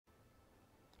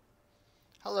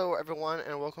Hello everyone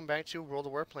and welcome back to World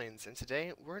of Warplanes, and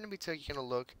today we're going to be taking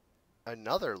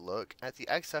another look at the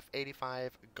XF-85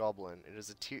 Goblin. It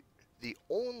is the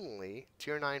only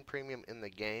Tier 9 premium in the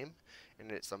game,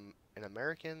 and it's an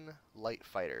American light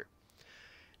fighter.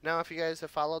 Now if you guys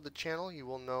have followed the channel, you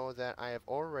will know that I have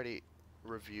already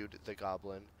reviewed the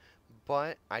Goblin,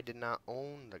 but I did not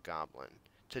own the Goblin.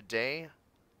 Today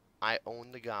I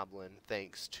own the Goblin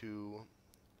thanks to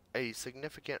a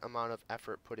significant amount of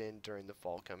effort put in during the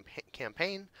fall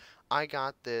campaign. I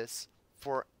got this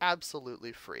for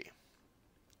absolutely free,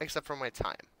 except for my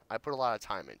time. I put a lot of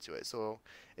time into it. So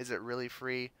is it really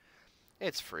free?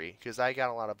 It's free because I got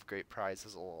a lot of great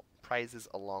prizes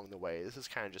along the way. This is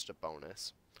kind of just a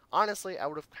bonus. Honestly, I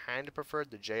would have kind of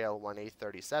preferred the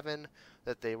JL1A37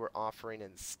 that they were offering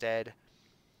instead,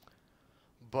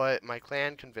 but my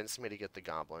clan convinced me to get the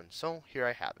Goblin, so here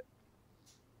I have it.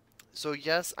 So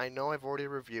yes, I know I've already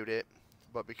reviewed it,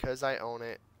 but because I own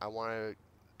it, I want to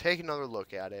take another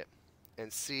look at it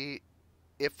and see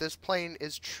if this plane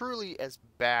is truly as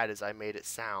bad as I made it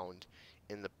sound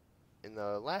in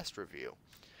the last review,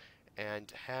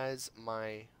 and has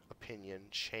my opinion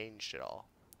changed at all.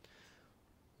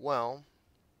 Well,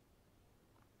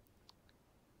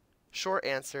 short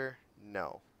answer,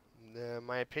 no.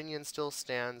 My opinion still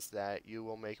stands that you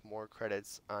will make more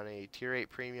credits on a Tier 8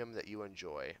 premium that you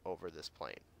enjoy over this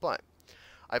plane. But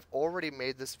I've already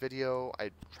made this video,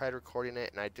 I tried recording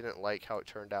it, and I didn't like how it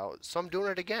turned out, so I'm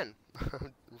doing it again.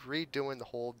 Redoing the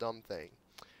whole dumb thing.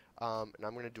 And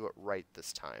I'm going to do it right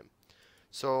this time.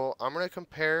 So I'm going to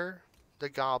compare the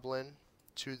Goblin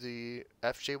to the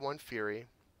FJ1 Fury,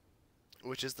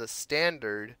 which is the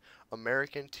standard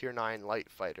American Tier 9 light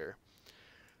fighter,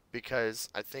 because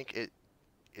I think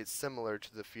it's similar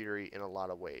to the Fury in a lot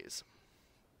of ways.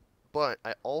 But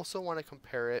I also want to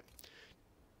compare it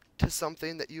to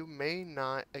something that you may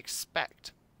not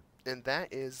expect, and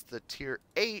that is the Tier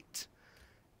 8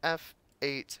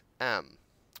 F8M.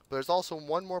 But there's also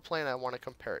one more plane I want to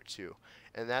compare it to,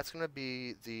 and that's going to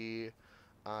be the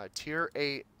Tier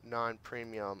 8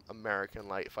 non-premium American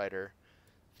light fighter,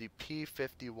 the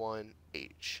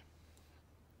P51H.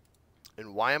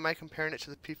 And why am I comparing it to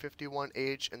the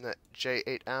P51H and the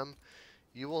J8M?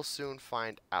 You will soon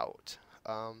find out.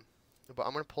 But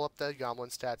I'm going to pull up the Goblin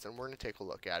stats and we're going to take a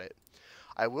look at it.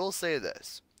 I will say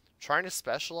this. Trying to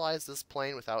specialize this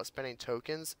plane without spending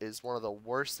tokens is one of the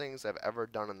worst things I've ever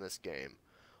done in this game.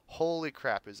 Holy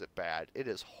crap, is it bad. It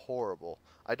is horrible.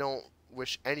 I don't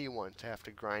wish anyone to have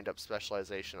to grind up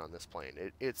specialization on this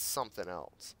plane. It's something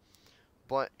else.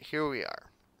 But here we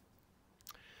are.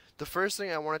 The first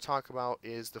thing I want to talk about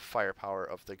is the firepower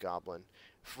of the Goblin.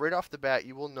 Right off the bat,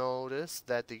 you will notice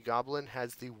that the Goblin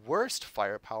has the worst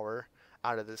firepower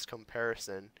out of this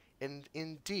comparison, and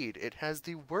indeed, it has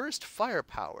the worst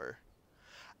firepower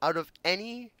out of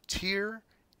any Tier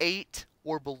 8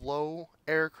 or below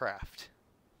aircraft.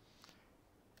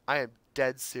 I am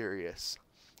dead serious.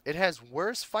 It has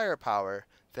worse firepower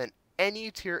than any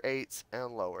Tier 8s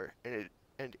and lower, and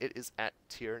it is at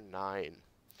Tier 9.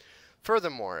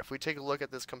 Furthermore, if we take a look at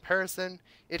this comparison,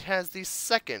 it has the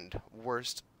second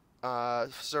worst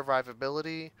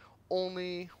survivability,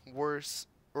 only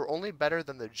better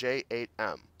than the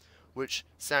J8M, which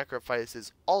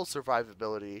sacrifices all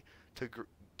survivability to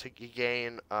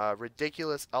gain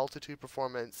ridiculous altitude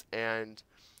performance and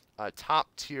top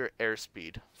tier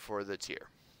airspeed for the tier.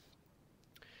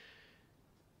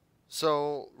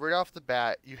 So, right off the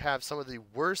bat, you have some of the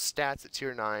worst stats at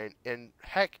Tier 9, and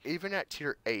heck, even at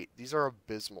Tier 8, these are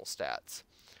abysmal stats.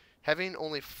 Having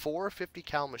only 4 50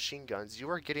 cal machine guns, you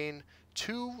are getting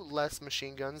 2 less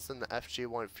machine guns than the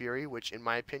FJ1 Fury, which in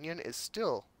my opinion is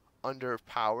still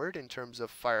underpowered in terms of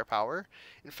firepower.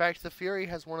 In fact, the Fury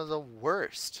has one of the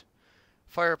worst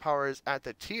firepowers at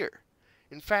the tier.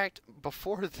 In fact,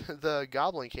 before the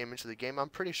Goblin came into the game, I'm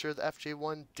pretty sure the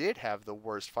FJ1 did have the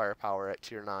worst firepower at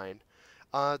Tier 9.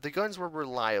 The guns were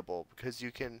reliable because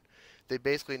they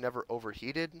basically never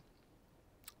overheated,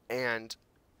 and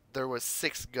there was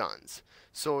 6 guns.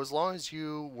 So as long as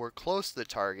you were close to the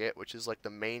target, which is like the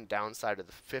main downside of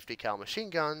the 50 cal machine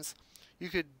guns, you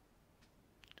could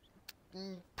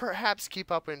perhaps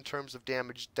keep up in terms of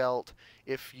damage dealt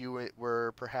if you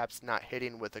were perhaps not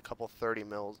hitting with a couple 30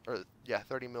 mil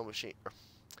machine, or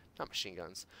not machine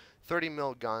guns, 30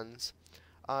 mil guns.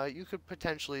 You could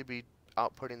potentially be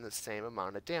outputting the same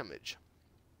amount of damage.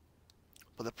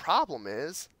 But the problem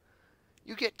is,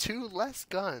 you get 2 less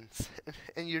guns,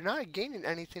 and you're not gaining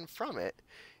anything from it.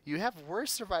 You have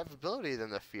worse survivability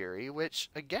than the Fury, which,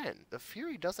 again, the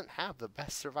Fury doesn't have the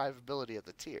best survivability of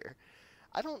the tier.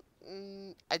 I don't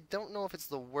know if it's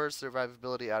the worst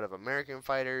survivability out of American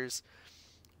fighters.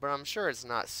 but I'm sure it's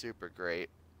not super great.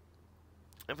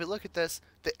 If we look at this,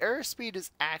 the airspeed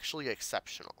is actually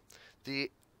exceptional.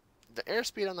 The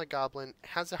airspeed on the Goblin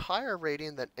has a higher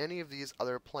rating than any of these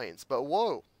other planes. But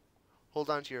whoa! Hold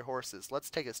on to your horses. Let's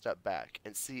take a step back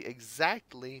and see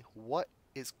exactly what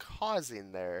is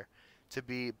causing there to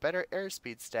be better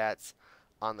airspeed stats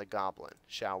on the Goblin,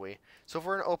 shall we? So if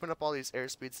we're going to open up all these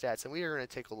airspeed stats and we are going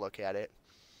to take a look at it,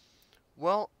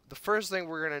 well, the first thing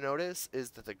we're going to notice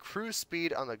is that the cruise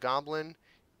speed on the Goblin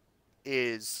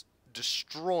is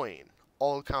destroying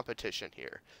all competition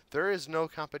here. There is no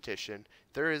competition.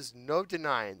 There is no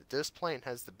denying that this plane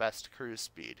has the best cruise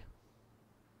speed.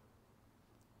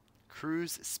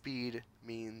 Cruise speed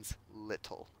means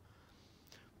little.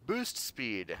 Boost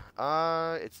speed.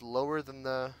 It's lower than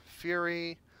the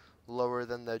Fury, lower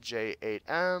than the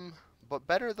J8M, but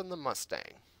better than the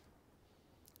Mustang.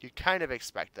 You kind of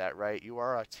expect that, right? You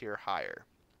are a tier higher.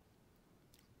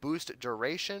 Boost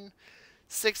duration,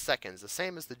 6 seconds, the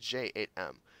same as the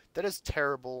J8M. That is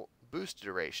terrible boost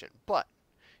duration, but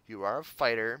you are a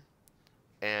fighter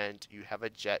and you have a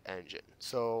jet engine.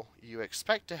 So you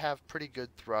expect to have pretty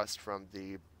good thrust from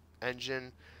the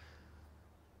engine.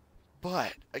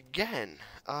 But again,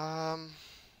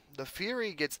 the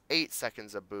Fury gets 8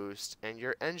 seconds of boost, and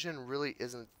your engine really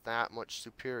isn't that much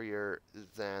superior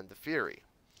than the Fury,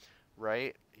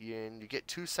 right? And you get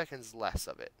 2 seconds less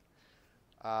of it.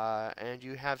 And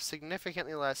you have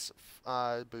significantly less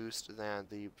boost than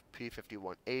the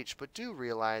P-51H, but do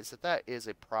realize that that is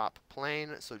a prop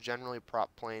plane, so generally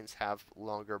prop planes have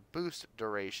longer boost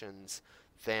durations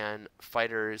than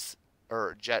fighters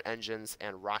or jet engines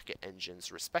and rocket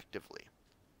engines respectively.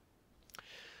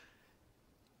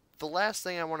 The last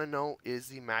thing I want to note is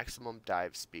the maximum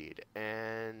dive speed,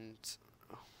 and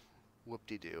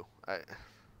whoop-de-doo.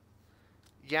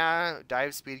 Yeah,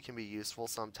 dive speed can be useful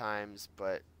sometimes,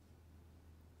 but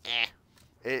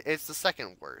it's the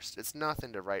second worst. It's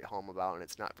nothing to write home about, and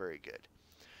it's not very good.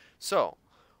 So,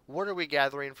 what are we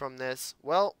gathering from this?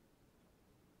 Well,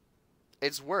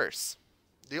 it's worse.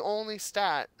 The only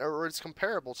stat, or it's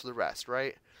comparable to the rest,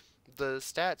 right? The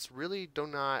stats really do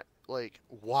not, like,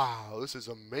 wow, this is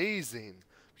amazing.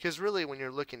 Because really, when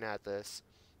you're looking at this,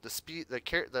 the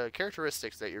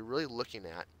characteristics that you're really looking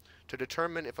at to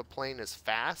determine if a plane is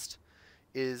fast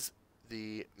is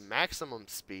the maximum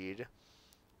speed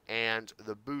and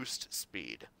the boost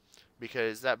speed,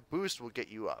 because that boost will get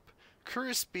you up.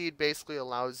 Cruise speed basically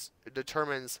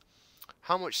determines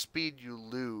how much speed you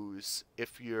lose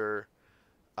if you're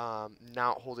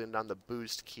not holding down the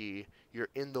boost key. You're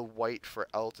in the white for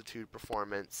altitude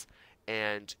performance,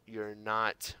 and you're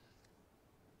not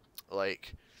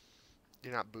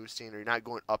boosting, or you're not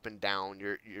going up and down.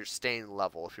 You're staying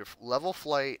level. If you're level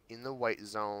flight in the white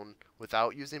zone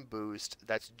without using boost,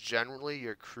 that's generally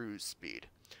your cruise speed.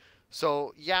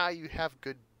 So yeah, you have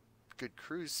good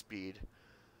cruise speed,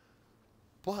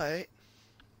 but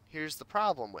here's the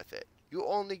problem with it. You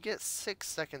only get 6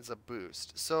 seconds of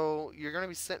boost, so you're going to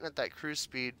be sitting at that cruise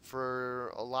speed for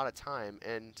a lot of time,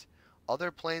 and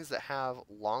other planes that have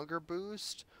longer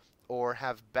boost or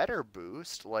have better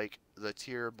boost, like the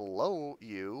tier below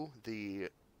you, the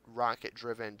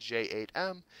rocket-driven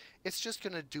J8M, it's just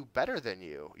going to do better than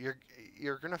you.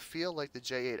 You're going to feel like the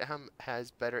J8M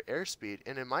has better airspeed,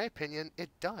 and in my opinion, it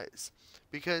does.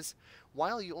 Because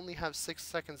while you only have 6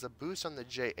 seconds of boost on the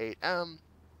J8M,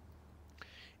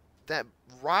 that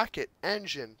rocket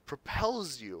engine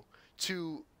propels you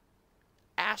to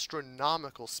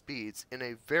astronomical speeds in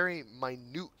a very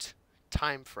minute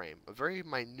time frame, a very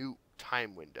minute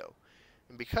time window.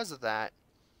 And because of that,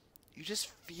 you just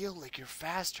feel like you're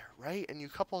faster, right? And you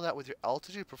couple that with your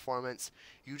altitude performance,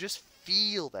 you just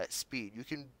feel that speed. You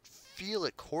can feel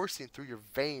it coursing through your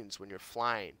veins when you're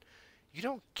flying. You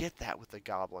don't get that with the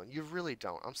Goblin. You really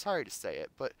don't. I'm sorry to say it,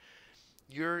 but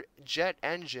your jet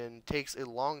engine takes a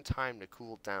long time to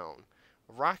cool down.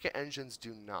 Rocket engines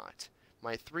do not.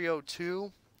 My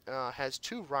 302 has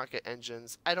 2 rocket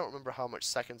engines. I don't remember how much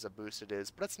seconds of boost it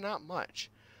is, but it's not much.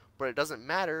 But it doesn't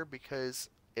matter because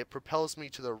it propels me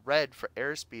to the red for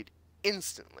airspeed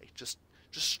instantly. Just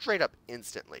straight up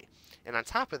instantly. And on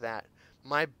top of that,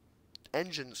 my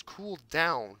engines cool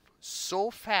down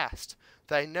so fast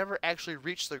that I never actually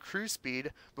reach the cruise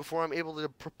speed before I'm able to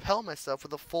propel myself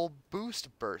with a full boost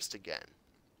burst again.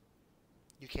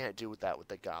 You can't do that with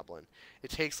the Goblin.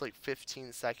 It takes like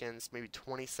 15 seconds, maybe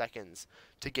 20 seconds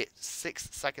to get 6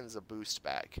 seconds of boost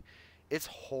back. It's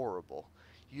horrible.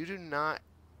 You're not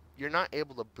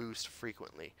able to boost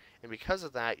frequently, and because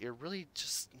of that, you're really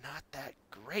just not that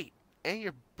great. And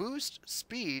your boost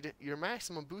speed, your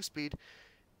maximum boost speed,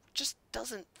 just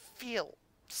doesn't feel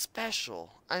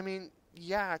Special. I mean,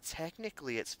 yeah,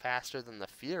 technically it's faster than the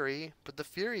Fury, but the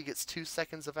Fury gets 2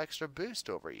 seconds of extra boost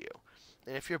over you.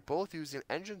 And if you're both using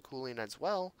engine cooling as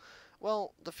well,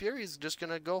 well, the Fury's just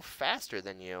gonna go faster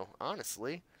than you,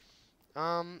 honestly.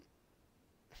 Um,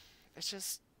 it's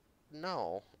just,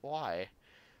 no. Why?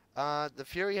 The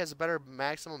Fury has a better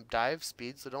maximum dive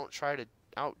speed, so don't try to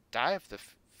outdive the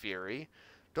Fury.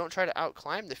 Don't try to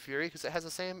outclimb the Fury because it has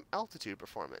the same altitude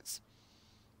performance.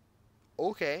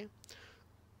 Okay,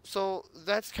 so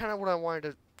that's kind of what I wanted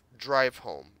to drive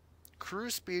home.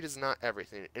 Cruise speed is not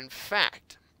everything. In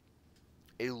fact,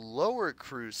 a lower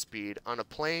cruise speed on a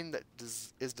plane that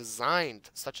is designed,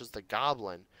 such as the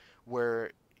Goblin,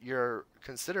 where you're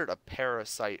considered a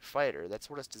parasite fighter. That's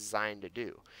what it's designed to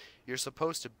do. You're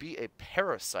supposed to be a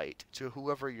parasite to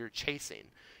whoever you're chasing.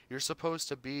 You're supposed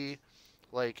to be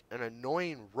like an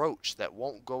annoying roach that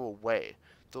won't go away.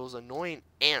 Those annoying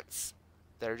ants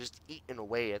that are just eating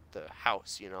away at the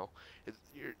house, you know.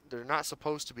 They're not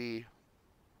supposed to be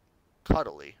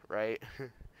cuddly, right?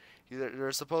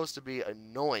 They're supposed to be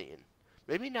annoying.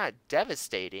 Maybe not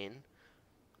devastating,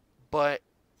 but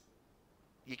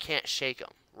you can't shake them,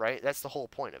 right? That's the whole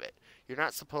point of it. You're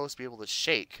not supposed to be able to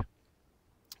shake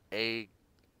a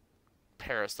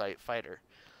parasite fighter.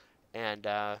 And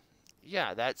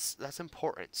yeah, that's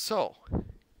important. So,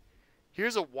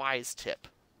 here's a wise tip.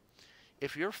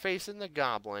 If you're facing the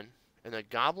Goblin, and the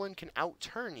Goblin can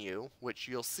outturn you, which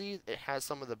you'll see it has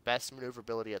some of the best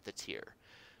maneuverability at the tier.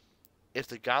 If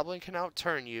the Goblin can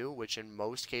outturn you, which in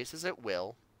most cases it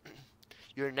will,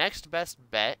 your next best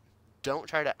bet, don't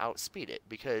try to outspeed it,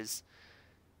 because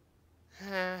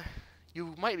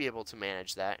you might be able to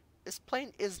manage that. This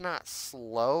plane is not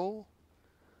slow,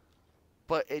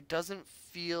 but it doesn't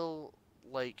feel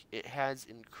like it has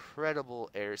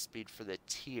incredible airspeed for the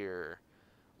tier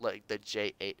like the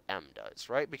J8M does,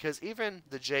 right? Because even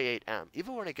the J8M,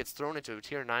 even when it gets thrown into a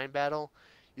tier 9 battle,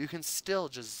 you can still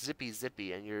just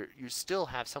zippy and you still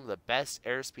have some of the best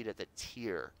airspeed at the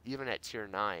tier, even at tier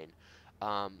 9.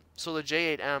 So the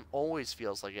J8M always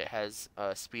feels like it has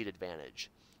a speed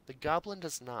advantage. The Goblin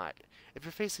does not. If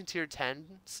you're facing tier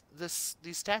 10s,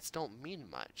 these stats don't mean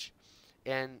much.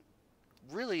 And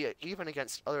really, even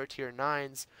against other tier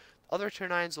 9s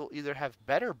will either have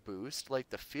better boost,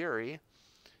 like the Fury,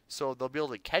 so they'll be able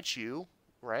to catch you,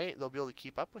 right? They'll be able to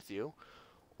keep up with you,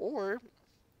 or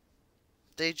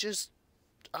they just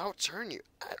outturn you.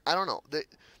 I don't know.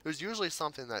 There's usually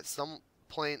something that some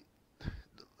plane,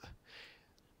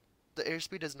 the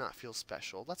airspeed does not feel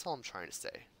special. That's all I'm trying to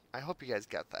say. I hope you guys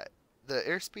get that. The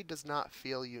airspeed does not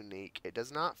feel unique. It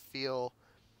does not feel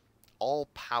all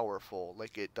powerful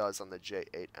like it does on the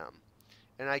J8M.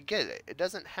 And I get it. It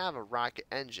doesn't have a rocket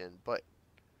engine, but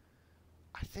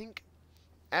I think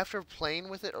after playing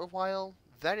with it a while,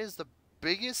 that is the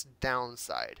biggest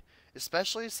downside.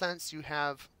 Especially since you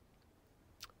have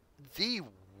the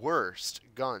worst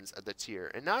guns at the tier.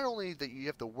 And not only that you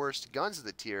have the worst guns at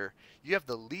the tier, you have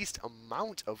the least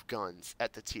amount of guns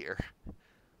at the tier.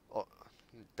 Well,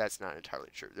 that's not entirely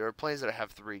true. There are planes that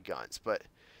have 3 guns, but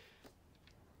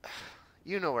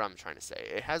you know what I'm trying to say.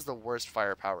 It has the worst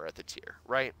firepower at the tier,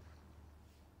 right?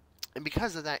 And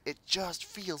because of that, it just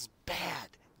feels bad.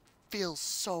 It feels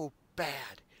so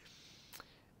bad.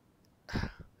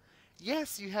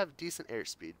 Yes, you have decent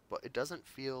airspeed, but it doesn't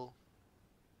feel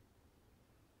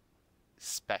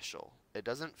special. It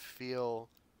doesn't feel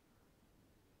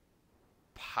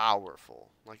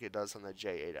powerful like it does on the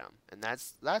J8M. And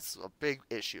that's a big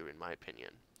issue in my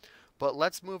opinion. But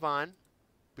let's move on,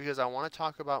 because I want to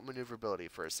talk about maneuverability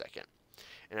for a second.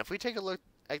 And if we take a look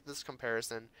at this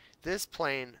comparison, this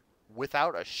plane,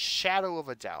 without a shadow of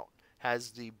a doubt,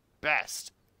 has the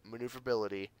best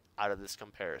maneuverability out of this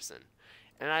comparison.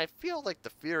 And I feel like the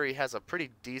Fury has a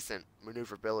pretty decent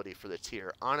maneuverability for the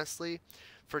tier. Honestly,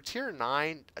 for tier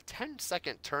 9, a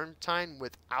 10-second turn time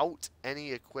without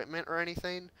any equipment or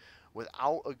anything,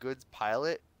 without a good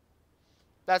pilot,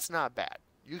 that's not bad.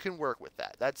 You can work with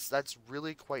that. That's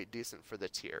really quite decent for the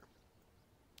tier.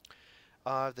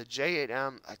 The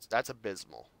J8M, that's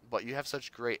abysmal, but you have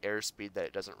such great airspeed that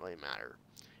it doesn't really matter.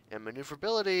 And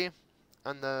maneuverability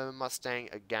on the Mustang,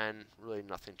 again, really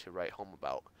nothing to write home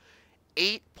about.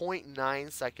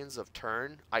 8.9 seconds of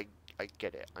turn, I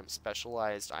get it. I'm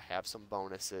specialized, I have some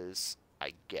bonuses,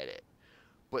 I get it.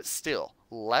 But still,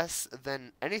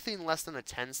 anything less than a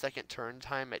 10-second turn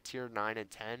time at tier 9 and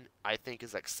 10, I think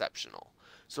is exceptional.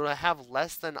 So to have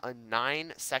less than a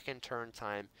 9-second turn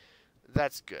time,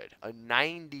 that's good. A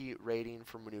 90 rating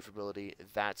for maneuverability,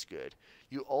 that's good.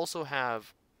 You also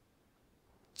have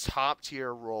top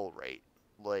tier roll rate,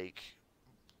 like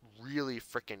really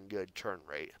freaking good turn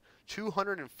rate.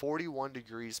 241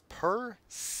 degrees per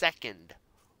second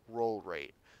roll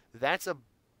rate. That's a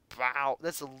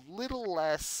little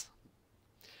less.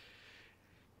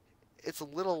 It's a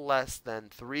little less than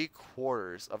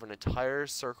 3/4 of an entire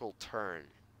circle turn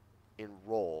in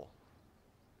roll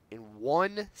in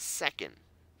 1 second.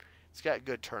 It's got a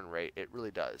good turn rate. It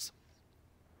really does.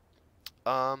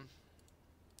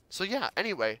 So yeah,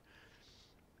 anyway,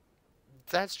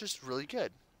 that's just really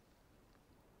good.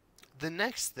 The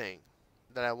next thing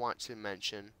that I want to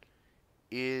mention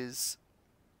is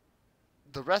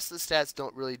the rest of the stats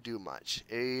don't really do much.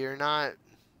 Your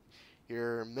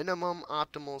minimum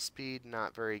optimal speed,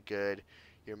 not very good.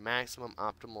 Your maximum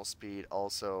optimal speed,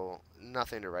 also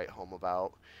nothing to write home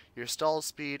about. Your stall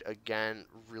speed, again,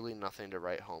 really nothing to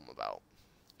write home about.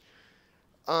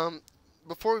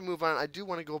 Before we move on, I do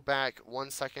want to go back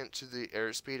 1 second to the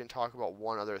airspeed and talk about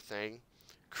one other thing.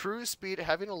 Cruise speed,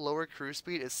 having a lower cruise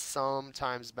speed is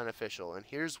sometimes beneficial, and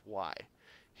here's why.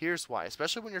 Here's why,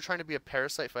 especially when you're trying to be a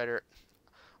parasite fighter.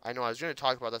 I know I was going to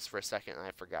talk about this for a second and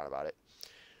I forgot about it.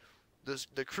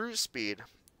 The cruise speed,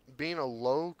 being a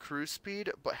low cruise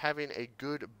speed but having a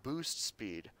good boost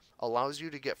speed, allows you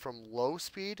to get from low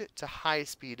speed to high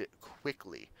speed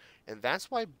quickly. And that's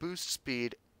why boost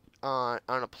speed on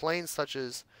a plane such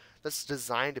as that's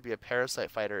designed to be a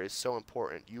parasite fighter is so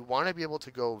important. You want to be able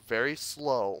to go very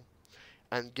slow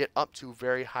and get up to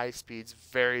very high speeds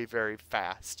very, very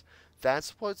fast.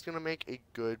 That's what's going to make a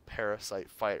good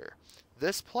parasite fighter.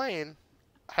 This plane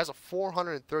has a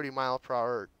 430 mile per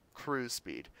hour cruise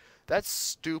speed. That's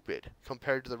stupid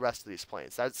compared to the rest of these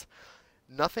planes. That's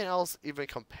nothing else even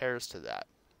compares to that.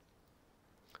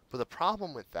 But the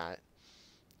problem with that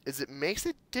is it makes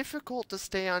it difficult to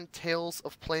stay on tails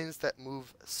of planes that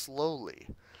move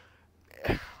slowly.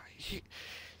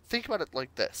 Think about it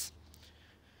like this.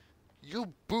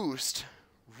 You boost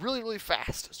really, really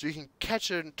fast so you can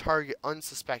catch a target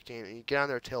unsuspecting and you get on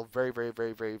their tail very, very,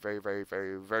 very, very, very, very,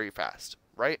 very, very fast,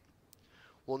 right?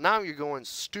 Well, now you're going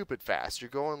stupid fast. You're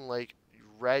going like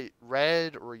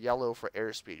red or yellow for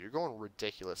airspeed. You're going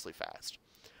ridiculously fast.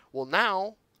 Well,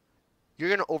 now you're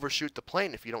going to overshoot the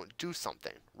plane if you don't do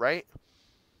something, right?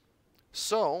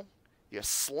 So you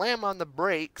slam on the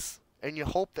brakes and you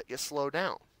hope that you slow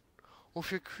down. Well,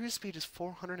 if your cruise speed is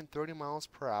 430 miles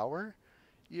per hour,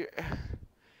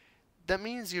 that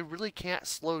means you really can't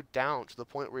slow down to the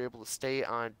point where you're able to stay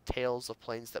on tails of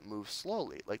planes that move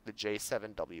slowly, like the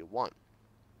J7W1.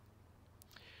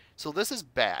 So this is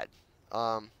bad.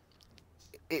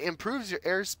 It improves your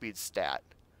airspeed stat,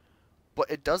 but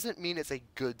it doesn't mean it's a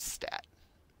good stat,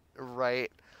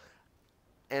 right?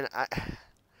 And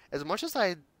as much as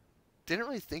I didn't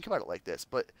really think about it like this,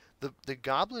 but the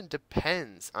Goblin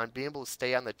depends on being able to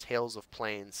stay on the tails of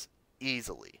planes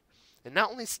easily. And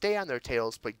not only stay on their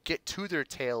tails, but get to their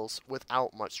tails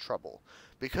without much trouble.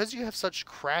 Because you have such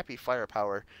crappy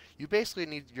firepower, you basically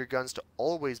need your guns to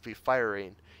always be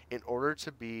firing in order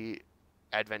to be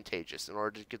advantageous, in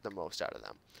order to get the most out of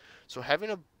them. So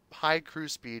having a high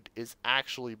cruise speed is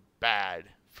actually bad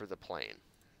for the plane.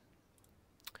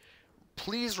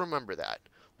 Please remember that.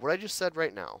 What I just said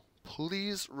right now,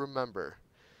 please remember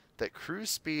that cruise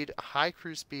speed, high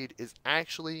cruise speed, is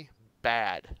actually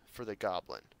bad for the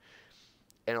Goblin.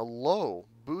 And a low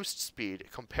boost speed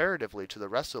comparatively to the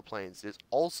rest of the planes is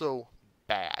also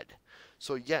bad.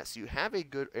 So yes, you have a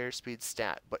good airspeed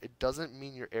stat, but it doesn't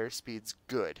mean your airspeed's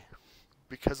good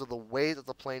because of the way that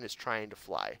the plane is trying to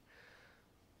fly.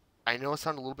 I know it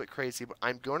sounds a little bit crazy, but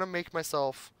I'm going to make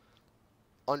myself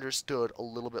understood a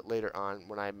little bit later on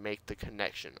when I make the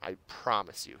connection. I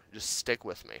promise you. Just stick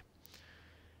with me.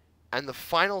 And the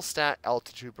final stat,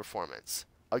 altitude performance.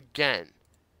 Again,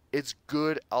 it's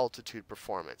good altitude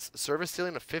performance. Service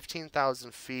ceiling of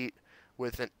 15,000 feet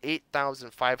with an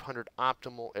 8,500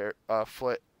 optimal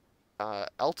foot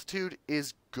altitude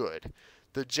is good.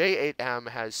 The J8M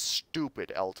has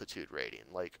stupid altitude rating.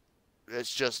 Like,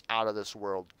 it's just out of this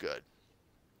world good.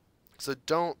 So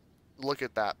don't look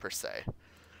at that per se.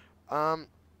 But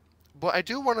I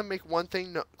do want to make one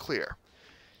thing clear.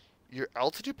 Your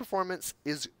altitude performance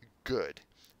is good.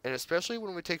 And especially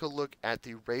when we take a look at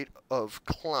the rate of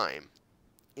climb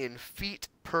in feet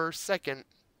per second,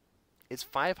 it's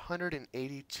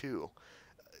 582.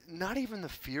 Not even the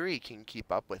Fury can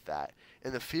keep up with that.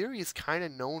 And the Fury is kind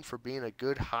of known for being a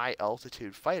good high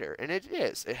altitude fighter. And it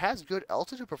is. It has good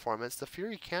altitude performance. The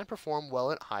Fury can perform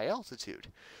well at high altitude.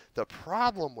 The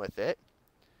problem with it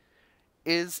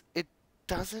is it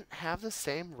doesn't have the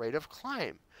same rate of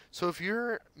climb. So if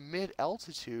you're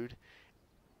mid-altitude,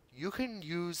 you can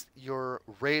use your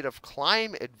rate of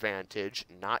climb advantage,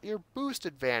 not your boost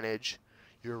advantage,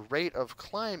 your rate of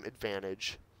climb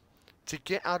advantage, to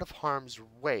get out of harm's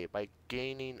way by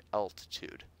gaining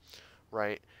altitude,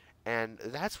 right? And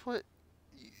that's what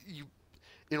you,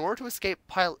 in order to escape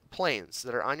planes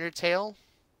that are on your tail,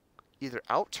 either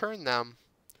outturn them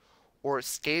or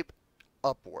escape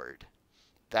upward.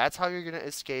 That's how you're going to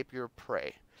escape your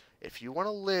prey. If you want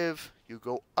to live, you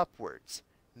go upwards,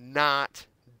 not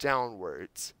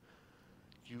downwards.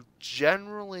 You,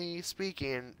 generally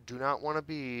speaking, do not want to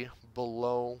be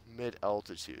below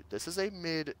mid-altitude. This is a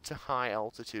mid to high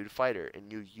altitude fighter,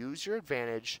 and you use your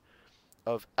advantage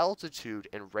of altitude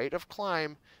and rate of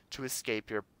climb to escape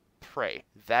your prey.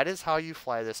 That is how you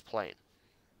fly this plane.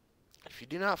 If you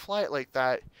do not fly it like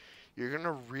that, you're going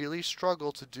to really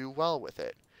struggle to do well with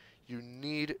it. You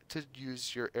need to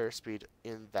use your airspeed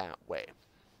in that way.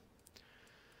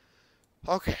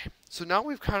 Okay, so now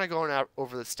we've kind of gone out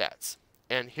over the stats.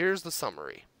 And here's the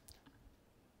summary.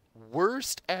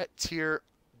 Worst at tier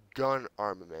gun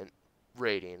armament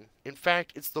rating. In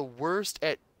fact, it's the worst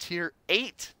at tier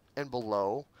 8 and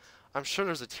below. I'm sure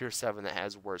there's a tier 7 that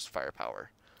has worse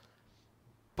firepower.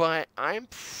 But I'm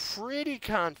pretty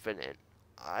confident.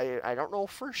 I don't know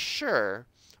for sure,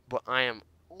 but I am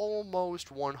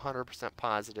almost 100%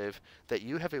 positive that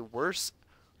you have a worse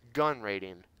gun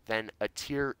rating than a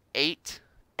tier 8,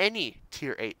 any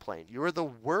tier 8 plane. You are the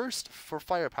worst for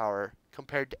firepower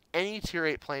compared to any tier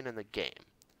 8 plane in the game.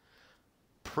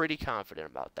 Pretty confident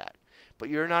about that. But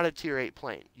you're not a tier 8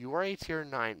 plane. You are a tier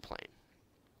 9 plane.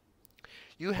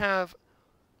 You have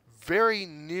very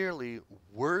nearly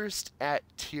worst at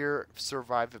tier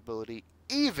survivability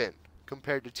even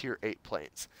compared to tier 8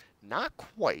 planes. Not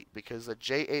quite, because the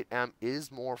J8M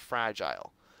is more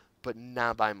fragile, but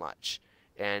not by much.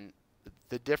 And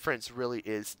the difference really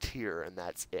is tier, and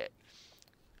that's it.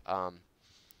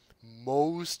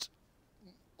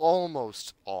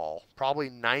 Almost all, probably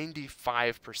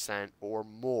 95% or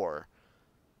more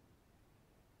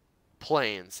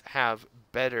planes have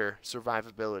better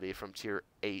survivability from tier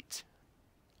 8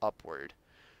 upward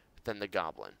than the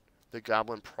Goblin. The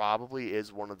Goblin probably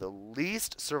is one of the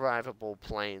least survivable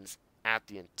planes at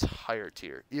the entire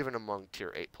tier, even among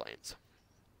tier 8 planes.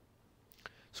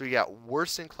 So you got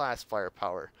worst in class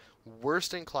firepower,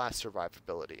 worst in class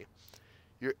survivability.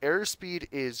 Your airspeed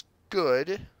is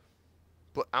good,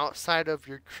 but outside of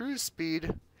your cruise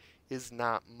speed is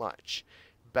not much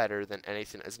better than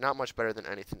anything. It's not much better than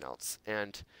anything else.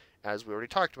 And as we already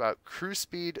talked about, cruise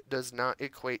speed does not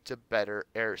equate to better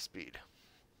airspeed.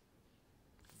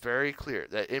 Very clear.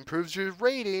 That improves your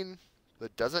rating,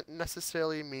 but doesn't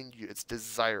necessarily mean it's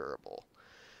desirable.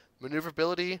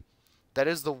 Maneuverability, that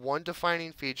is the one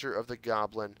defining feature of the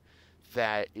Goblin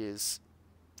that is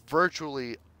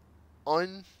virtually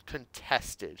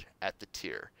uncontested at the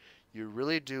tier. You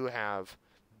really do have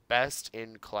best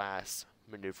in class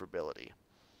maneuverability,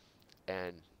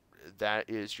 and that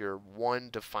is your one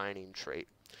defining trait.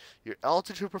 Your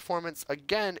altitude performance,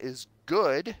 again, is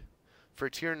good. For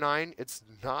tier 9, it's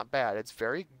not bad. It's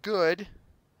very good,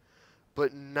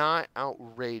 but not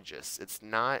outrageous. It's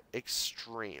not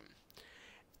extreme.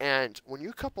 And when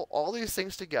you couple all these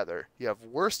things together, you have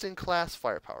worst in class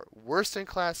firepower, worst in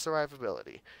class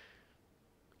survivability,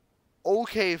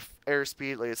 okay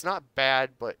airspeed, like it's not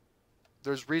bad, but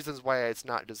there's reasons why it's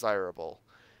not desirable.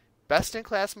 Best in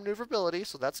class maneuverability,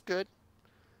 so that's good.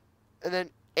 And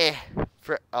then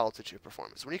for altitude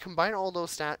performance. When you combine all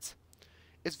those stats,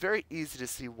 it's very easy to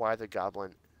see why the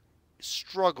Goblin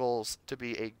struggles to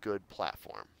be a good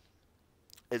platform.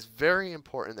 It's very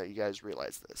important that you guys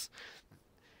realize this.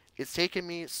 It's taken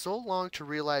me so long to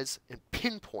realize and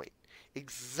pinpoint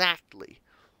exactly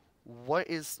what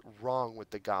is wrong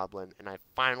with the Goblin, and I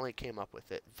finally came up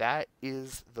with it. That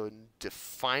is the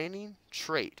defining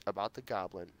trait about the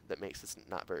Goblin that makes this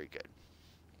not very good.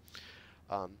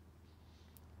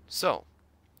 So,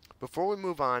 before we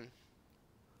move on,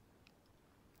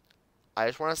 I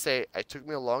just want to say, it took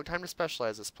me a long time to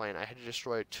specialize this plane. I had to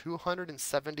destroy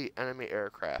 270 enemy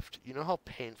aircraft. You know how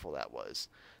painful that was.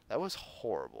 That was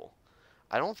horrible.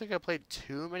 I don't think I played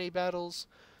too many battles,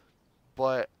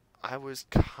 but I was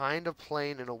kind of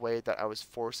playing in a way that I was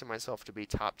forcing myself to be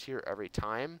top tier every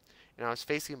time, and I was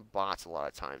facing bots a lot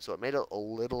of times, so it made it a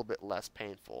little bit less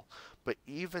painful. But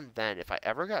even then, if I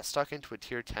ever got stuck into a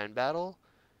tier 10 battle,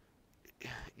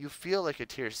 you feel like a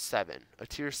tier 7, a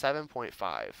tier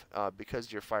 7.5,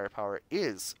 because your firepower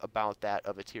is about that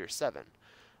of a tier 7.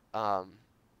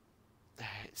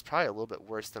 It's probably a little bit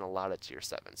worse than a lot of tier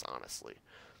 7s, honestly.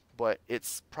 But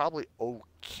it's probably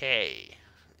okay.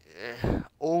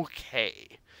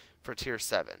 Okay for tier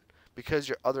 7. Because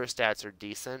your other stats are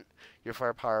decent, your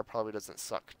firepower probably doesn't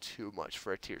suck too much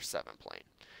for a tier 7 plane.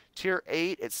 Tier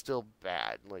 8, it's still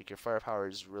bad. Like, your firepower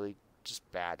is really just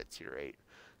bad at tier 8.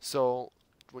 So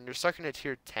when you're stuck in a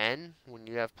tier 10, when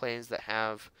you have planes that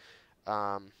have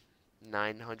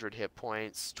 900 hit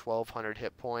points, 1200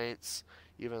 hit points,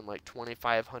 even like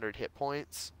 2500 hit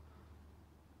points,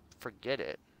 forget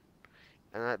it.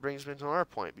 And that brings me to another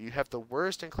point. You have the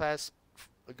worst in class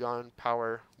gun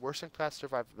power, worst in class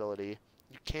survivability.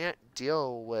 You can't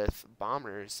deal with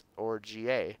bombers or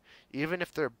GA. Even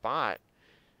if they're bot,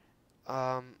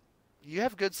 you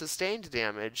have good sustained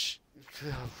damage.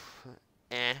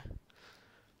 Eh.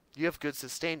 You have good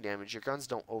sustained damage. Your guns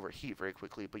don't overheat very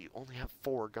quickly, but you only have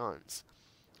 4 guns.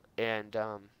 And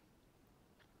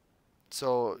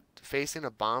so facing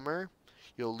a bomber,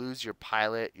 you'll lose your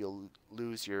pilot, you'll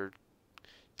lose your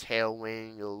tail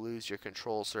wing, you'll lose your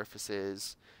control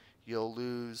surfaces, you'll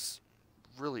lose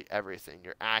really everything,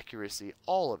 your accuracy,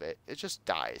 all of it. It just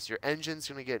dies. Your engine's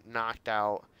going to get knocked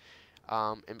out.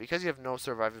 And because you have no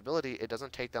survivability, it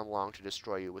doesn't take them long to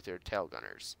destroy you with your tail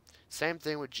gunners. Same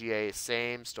thing with GA,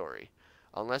 same story.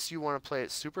 Unless you want to play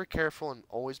it super careful and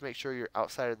always make sure you're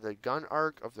outside of the gun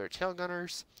arc of their tail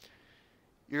gunners,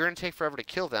 you're going to take forever to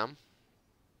kill them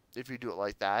if you do it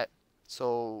like that.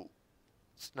 So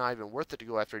it's not even worth it to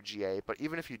go after GA. But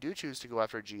even if you do choose to go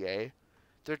after GA,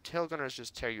 their tail gunners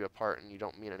just tear you apart and you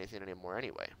don't mean anything anymore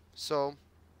anyway. So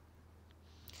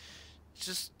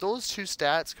just those two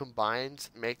stats combined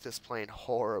make this plane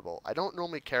horrible. I don't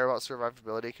normally care about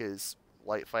survivability because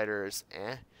light fighters,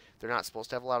 they're not supposed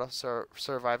to have a lot of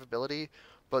survivability,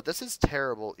 but this is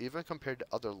terrible even compared to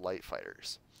other light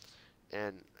fighters.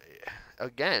 And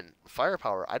again,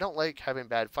 firepower. I don't like having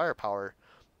bad firepower,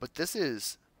 but this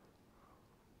is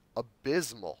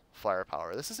abysmal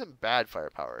firepower. This isn't bad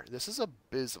firepower. This is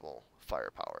abysmal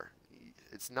firepower.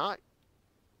 It's not.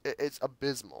 It's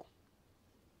abysmal.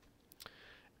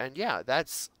 And yeah,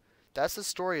 that's the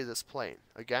story of this plane.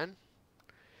 Again,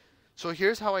 so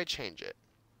here's how I change it.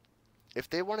 If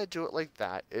they want to do it like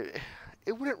that, it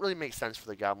wouldn't really make sense for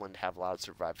the Goblin to have a lot of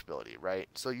survivability, right?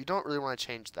 So you don't really want to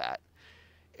change that.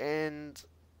 And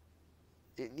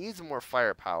it needs more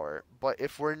firepower, but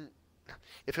if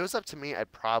it was up to me,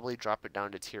 I'd probably drop it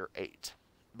down to tier 8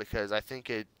 because I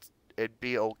think it'd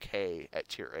be okay at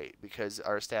tier 8 because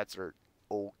our stats are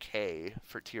okay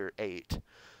for tier 8.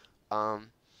 But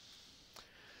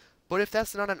if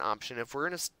that's not an option, if we're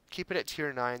going to keep it at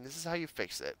tier 9, this is how you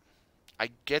fix it. I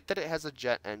get that it has a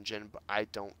jet engine, but I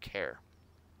don't care.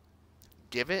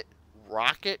 Give it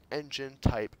rocket engine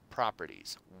type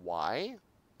properties. Why?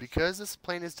 Because this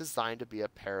plane is designed to be a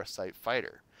parasite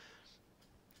fighter.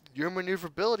 Your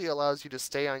maneuverability allows you to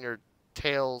stay on your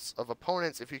tails of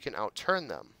opponents if you can outturn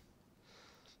them.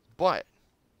 But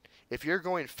if you're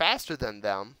going faster than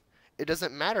them, it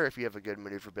doesn't matter if you have a good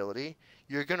maneuverability.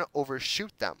 You're going to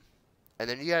overshoot them. And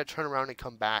then you got to turn around and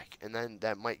come back, and then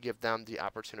that might give them the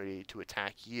opportunity to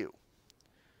attack you.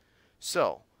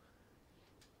 So,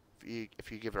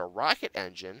 if you give it a rocket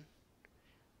engine,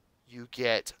 you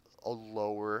get a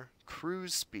lower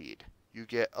cruise speed. You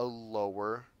get a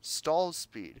lower stall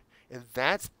speed. And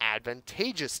that's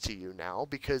advantageous to you now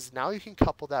because now you can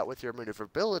couple that with your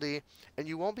maneuverability and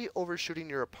you won't be overshooting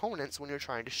your opponents when you're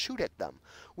trying to shoot at them,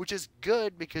 which is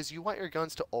good because you want your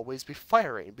guns to always be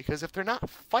firing because if they're not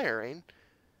firing,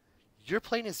 your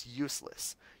plane is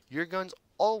useless. Your guns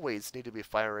always need to be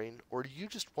firing or you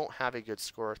just won't have a good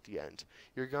score at the end.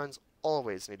 Your guns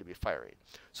always need to be firing.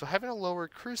 So having a lower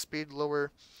cruise speed,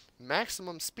 lower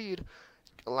maximum speed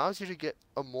allows you to get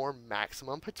a more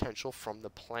maximum potential from the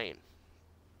plane.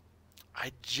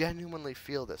 I genuinely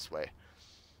feel this way.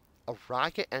 A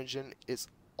rocket engine is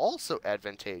also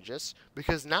advantageous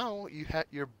because now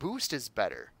your boost is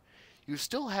better. You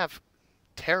still have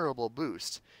terrible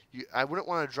boost. I wouldn't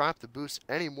want to drop the boost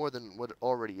any more than what it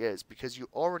already is because you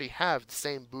already have the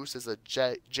same boost as a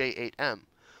J8M,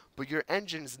 but your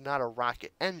engine is not a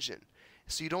rocket engine,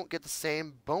 so you don't get the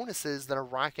same bonuses that a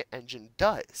rocket engine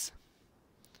does.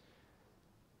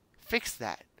 Fix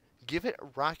that. Give it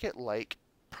rocket-like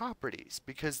properties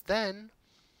because then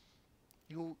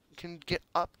you can get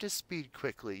up to speed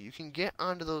quickly. You can get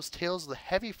onto those tails of the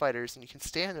heavy fighters and you can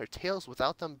stay on their tails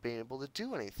without them being able to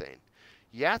do anything.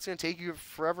 Yeah, it's going to take you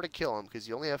forever to kill them because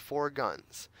you only have 4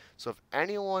 guns. So if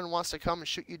anyone wants to come and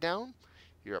shoot you down,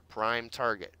 you're a prime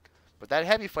target. But that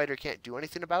heavy fighter can't do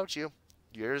anything about you.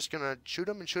 You're just going to shoot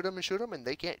them and shoot them and shoot them and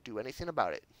they can't do anything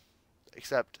about it.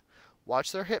 Except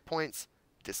watch their hit points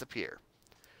disappear.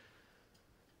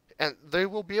 And they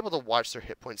will be able to watch their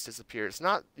hit points disappear.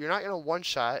 You're not going to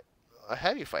one-shot a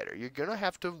heavy fighter. You're going to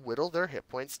have to whittle their hit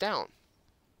points down.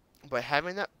 By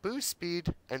having that boost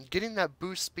speed and getting that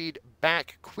boost speed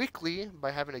back quickly by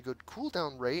having a good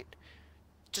cooldown rate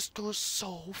just goes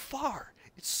so far.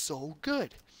 It's so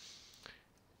good.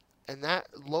 And that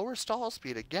lower stall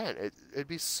speed, again, it'd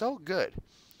be so good.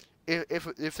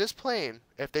 If this plane,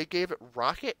 if they gave it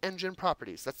rocket engine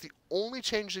properties, that's the only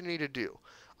change they need to do.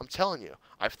 I'm telling you,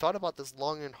 I've thought about this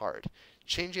long and hard.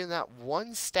 Changing that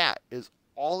one stat is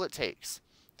all it takes.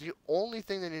 The only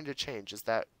thing they need to change is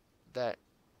that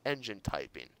engine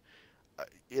typing.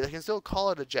 They can still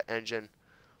call it a jet engine,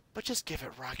 but just give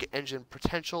it rocket engine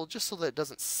potential just so that it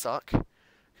doesn't suck.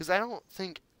 Because I don't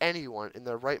think anyone in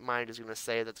their right mind is going to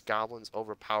say that the Goblin's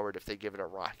overpowered if they give it a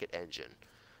rocket engine.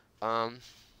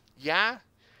 Yeah,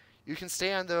 you can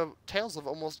stay on the tails of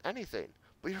almost anything,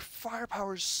 but your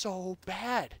firepower is so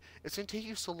bad. It's going to take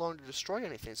you so long to destroy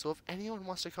anything. So if anyone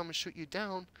wants to come and shoot you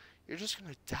down, you're just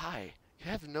going to die.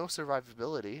 You have no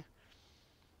survivability.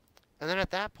 And then at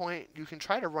that point, you can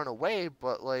try to run away,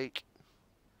 but like,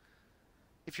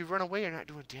 if you run away, you're not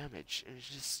doing damage. And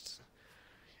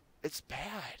it's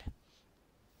bad.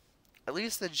 At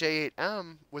least the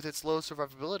J8M, with its low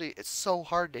survivability, it's so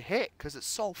hard to hit because it's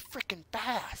so freaking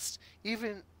fast.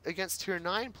 Even against Tier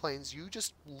 9 planes, you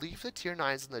just leave the Tier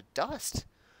 9s in the dust.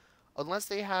 Unless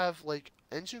they have, like,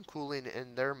 engine cooling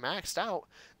and they're maxed out,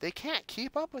 they can't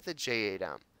keep up with the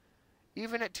J8M.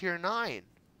 Even at Tier 9.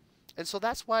 And so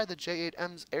that's why the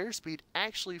J8M's airspeed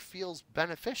actually feels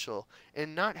beneficial,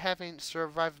 and not having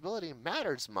survivability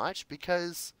matters much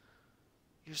because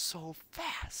you're so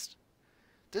fast.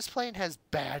 This plane has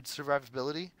bad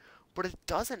survivability, but it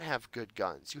doesn't have good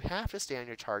guns. You have to stay on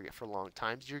your target for long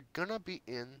times. You're gonna be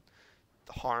in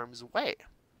harm's way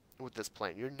with this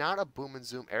plane. You're not a boom and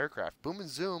zoom aircraft. Boom and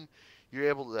zoom, you're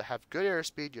able to have good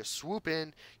airspeed, you swoop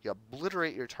in, you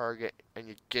obliterate your target, and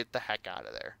you get the heck out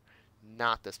of there.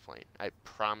 Not this plane. I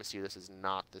promise you this is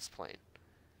not this plane.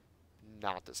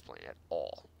 Not this plane at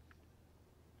all.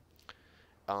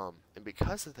 And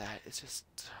because of that, it's just...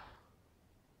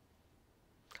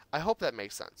 I hope that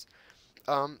makes sense.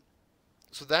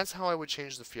 So that's how I would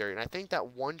change the Fury. And I think that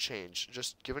one change,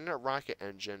 just giving it a rocket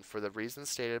engine for the reasons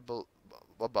stated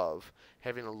above,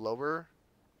 having a lower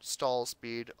stall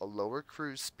speed, a lower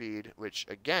cruise speed, which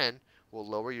again will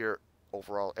lower your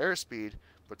overall airspeed,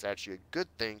 but it's actually a good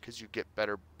thing because you get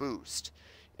better boost.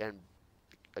 And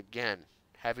again,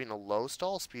 having a low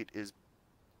stall speed is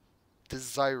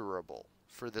desirable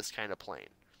for this kind of plane.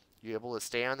 You're able to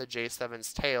stay on the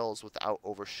J7's tails without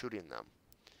overshooting them.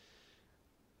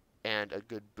 And a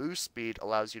good boost speed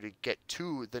allows you to get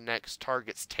to the next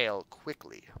target's tail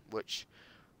quickly, which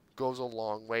goes a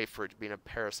long way for it being a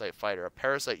parasite fighter. A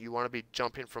parasite, you want to be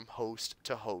jumping from host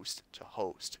to host to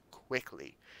host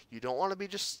quickly. You don't want to be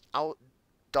just out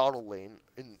dawdling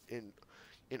in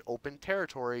open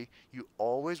territory. You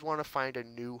always want to find a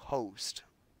new host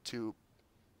to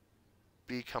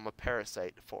become a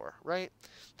parasite for, right?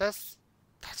 That's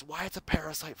why it's a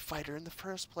parasite fighter in the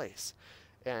first place.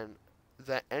 And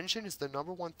the engine is the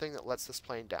number one thing that lets this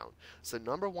plane down. It's the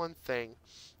number one thing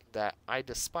that I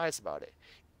despise about it.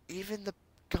 Even the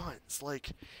guns,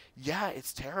 like, yeah,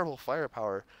 it's terrible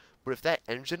firepower, but if that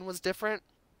engine was different,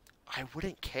 I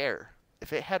wouldn't care.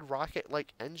 If it had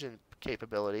rocket-like engine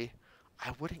capability,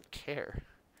 I wouldn't care.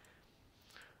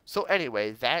 So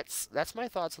anyway, that's my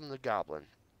thoughts on the Goblin.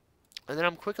 And then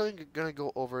I'm quickly going to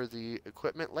go over the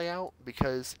equipment layout,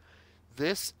 because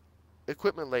this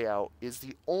equipment layout is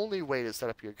the only way to set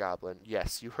up your Goblin.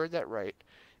 Yes, you heard that right.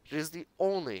 It is the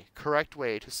only correct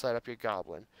way to set up your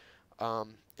Goblin.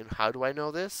 And how do I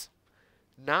know this?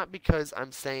 Not because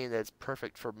I'm saying that it's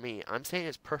perfect for me. I'm saying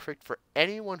it's perfect for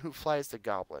anyone who flies the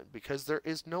Goblin, because there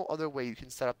is no other way you can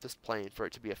set up this plane for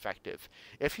it to be effective.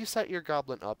 If you set your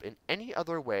Goblin up in any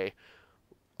other way,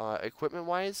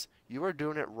 equipment-wise, you are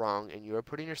doing it wrong, and you are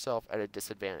putting yourself at a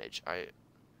disadvantage.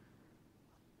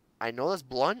 I know that's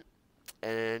blunt,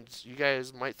 and you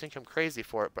guys might think I'm crazy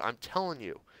for it, but I'm telling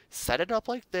you, set it up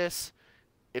like this,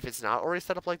 if it's not already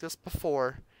set up like this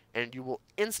before, and you will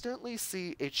instantly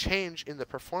see a change in the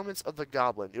performance of the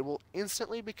Goblin. It will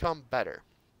instantly become better.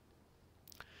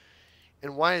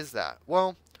 And why is that?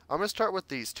 Well, I'm going to start with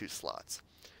these two slots.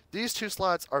 These two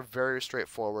slots are very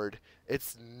straightforward.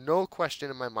 It's no question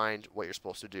in my mind what you're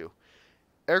supposed to do.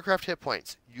 Aircraft hit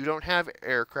points. You don't have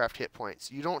aircraft hit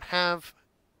points. You don't have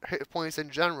hit points in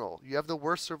general. You have the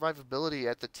worst survivability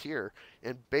at the tier,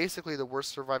 and basically the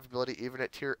worst survivability even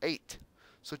at tier 8.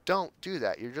 So don't do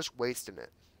that. You're just wasting it.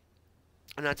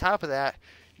 And on top of that,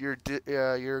 your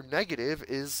negative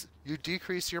is you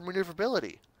decrease your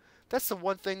maneuverability. That's the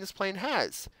one thing this plane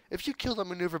has. If you kill the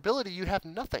maneuverability, you have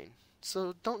nothing.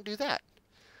 So don't do that.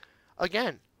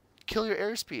 Again, kill your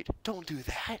airspeed. Don't do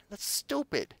that. That's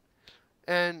stupid.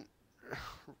 And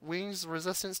wings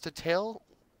resistance to tail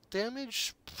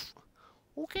damage?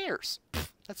 Who cares?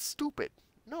 That's stupid.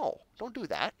 No, don't do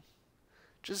that.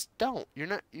 Just don't.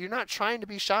 You're not trying to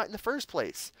be shot in the first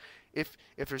place. If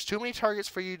there's too many targets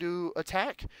for you to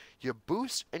attack, you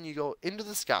boost and you go into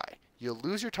the sky. You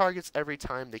lose your targets every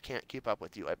time they can't keep up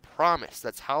with you. I promise.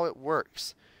 That's how it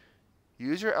works.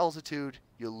 Use your altitude,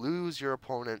 you lose your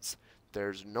opponents.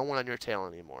 There's no one on your tail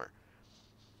anymore.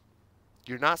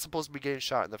 You're not supposed to be getting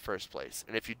shot in the first place.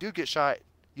 And if you do get shot,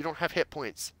 you don't have hit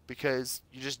points because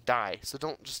you just die. So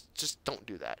just don't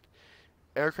do that.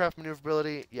 Aircraft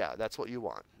maneuverability, yeah, that's what you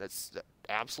want. That's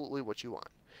absolutely what you want.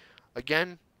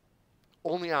 Again,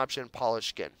 only option, polished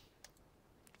skin.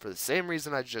 For the same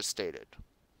reason I just stated.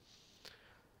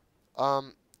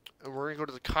 And we're going to go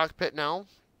to the cockpit now.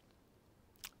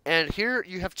 And here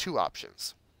you have two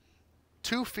options.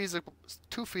 Two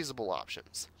feasible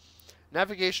options.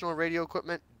 Navigational radio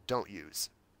equipment, don't use.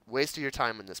 Waste of your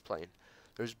time in this plane.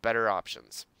 There's better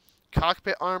options.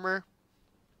 Cockpit armor,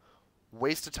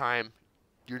 waste of time.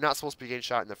 You're not supposed to be getting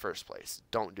shot in the first place.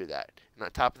 Don't do that. And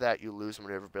on top of that, you lose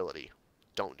maneuverability.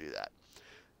 Don't do that.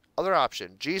 Other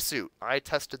option, G-suit. I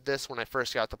tested this when I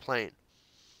first got the plane.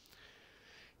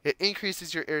 It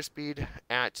increases your airspeed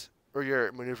or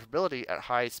your maneuverability at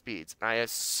high speeds. And I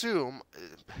assume,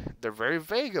 they're very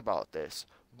vague about this,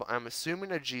 but I'm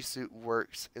assuming a G-suit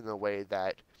works in the way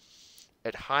that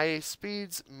at high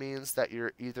speeds means that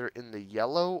you're either in the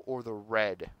yellow or the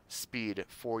red speed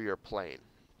for your plane.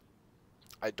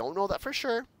 I don't know that for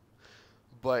sure,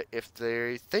 but if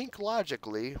they think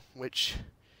logically, which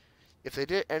if they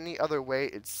did it any other way,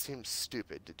 it seems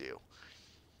stupid to do.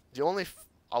 The only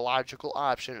logical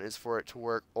option is for it to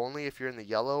work only if you're in the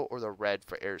yellow or the red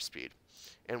for airspeed.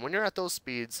 And when you're at those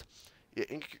speeds, it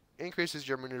increases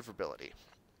your maneuverability.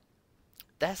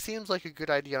 That seems like a good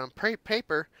idea on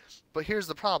paper, but here's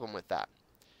the problem with that.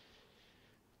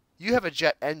 You have a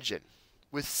jet engine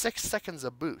with 6 seconds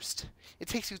of boost. It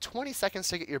takes you 20 seconds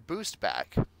to get your boost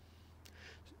back.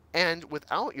 And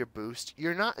without your boost,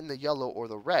 you're not in the yellow or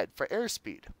the red for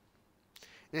airspeed.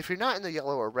 And if you're not in the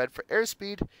yellow or red for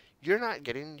airspeed, you're not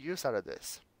getting use out of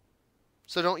this.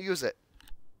 So don't use it.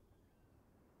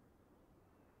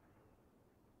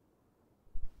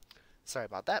 Sorry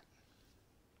about that.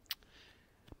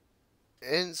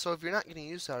 And so if you're not getting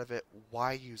use out of it,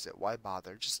 why use it? Why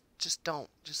bother? Just don't.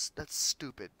 That's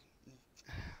stupid.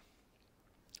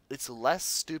 It's less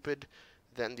stupid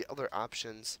than the other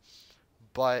options,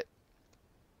 but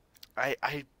I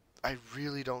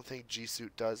really don't think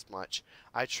G-suit does much.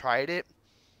 I tried it,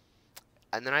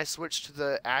 and then I switched to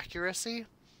the accuracy,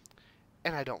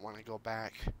 and I don't want to go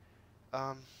back.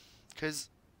 Because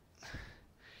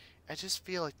I just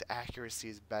feel like the accuracy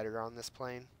is better on this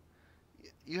plane.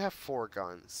 You have 4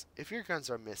 guns. If your guns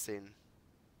are missing,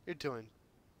 you're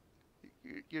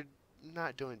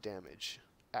not doing damage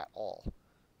at all.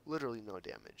 Literally no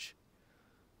damage.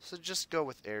 So just go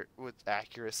with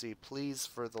accuracy, please,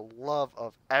 for the love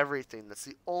of everything. That's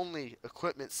the only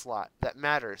equipment slot that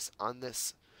matters on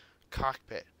this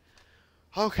cockpit.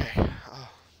 Okay,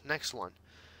 next one.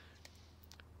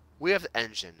 We have the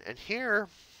engine, and here,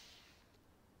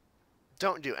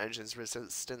 don't do engine's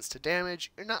resistance to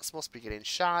damage. You're not supposed to be getting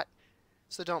shot,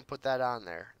 so don't put that on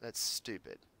there. That's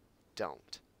stupid.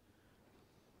 Don't.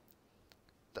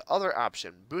 The other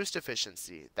option, boost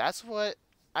efficiency. That's what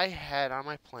I had on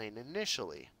my plane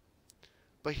initially.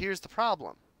 But here's the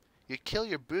problem. You kill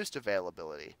your boost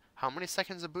availability. How many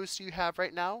seconds of boost do you have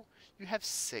right now? You have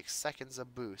 6 seconds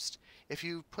of boost. If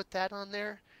you put that on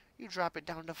there, you drop it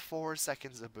down to 4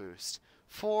 seconds of boost.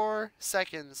 4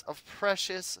 seconds of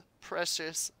precious,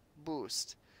 precious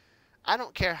boost. I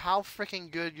don't care how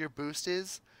freaking good your boost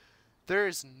is. There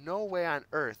is no way on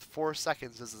earth 4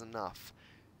 seconds is enough.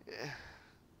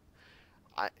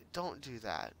 Don't do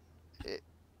that.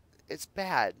 It's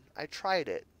bad. I tried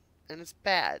it, and it's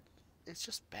bad. It's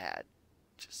just bad.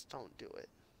 Just don't do it.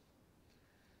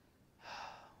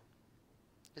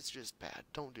 It's just bad.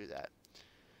 Don't do that.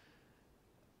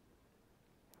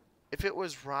 If it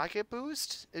was rocket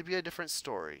boost, it'd be a different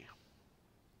story.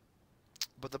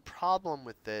 But the problem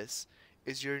with this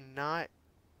is you're not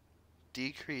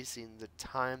decreasing the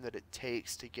time that it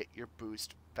takes to get your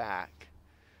boost back,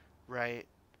 right?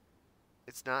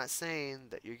 It's not saying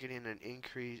that you're getting an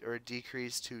increase or a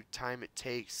decrease to time it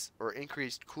takes or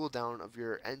increased cooldown of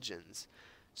your engines.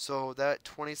 So that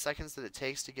 20 seconds that it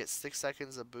takes to get 6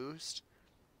 seconds of boost,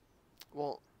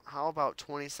 well, how about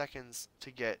 20 seconds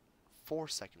to get 4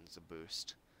 seconds of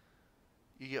boost?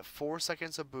 You get 4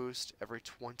 seconds of boost every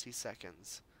 20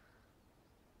 seconds.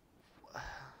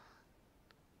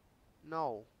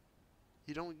 No,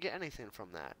 you don't get anything from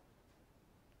that.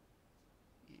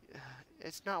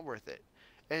 It's not worth it.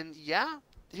 And yeah,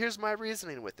 here's my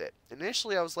reasoning with it.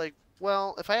 Initially, I was like,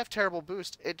 well, if I have terrible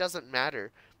boost, it doesn't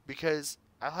matter because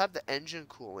I'll have the engine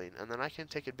cooling, and then I can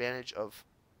take advantage of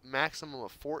maximum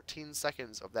of 14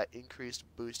 seconds of that increased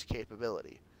boost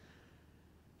capability.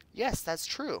 Yes, that's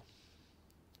true,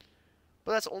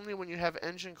 but that's only when you have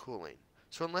engine cooling.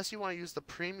 So unless you want to use the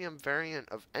premium variant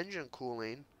of engine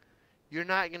cooling, you're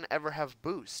not going to ever have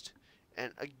boost.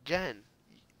 And again,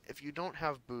 if you don't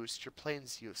have boost, your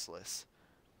plane's useless.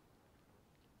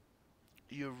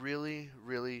 You really,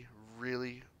 really,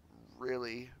 really,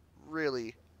 really,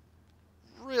 really,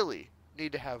 really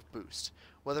need to have boost.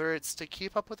 Whether it's to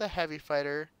keep up with a heavy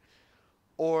fighter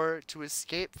or to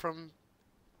escape from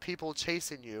people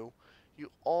chasing you,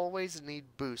 you always need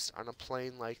boost on a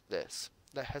plane like this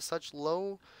that has such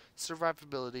low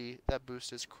survivability that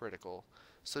boost is critical.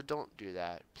 So don't do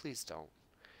that. Please don't.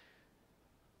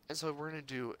 And so we're going to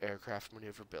do aircraft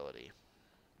maneuverability.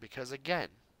 Because again,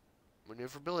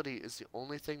 maneuverability is the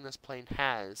only thing this plane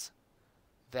has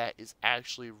that is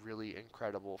actually really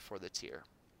incredible for the tier.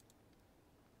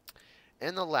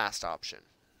 And the last option.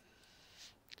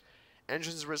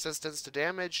 Engine's resistance to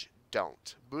damage,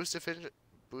 don't. Boost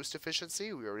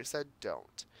efficiency, we already said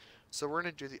don't. So we're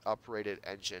going to do the uprated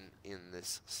engine in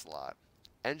this slot.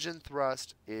 Engine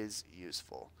thrust is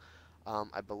useful.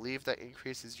 I believe that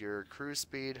increases your cruise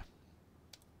speed.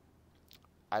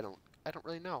 I don't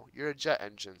really know. You're a jet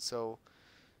engine, so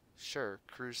sure,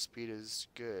 cruise speed is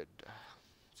good.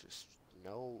 Just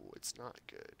no, it's not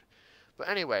good. But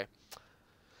anyway,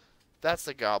 that's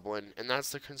the Goblin, and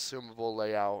that's the consumable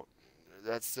layout.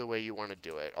 That's the way you want to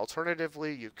do it.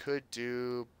 Alternatively, you could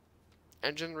do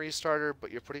engine restarter,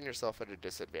 but you're putting yourself at a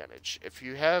disadvantage. If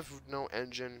you have no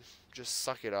engine, just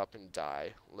suck it up and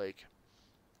die. Like,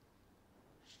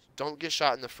 don't get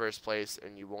shot in the first place,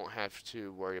 and you won't have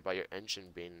to worry about your engine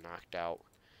being knocked out.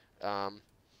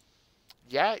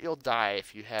 Yeah, you'll die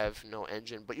if you have no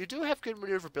engine, but you do have good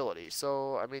maneuverability,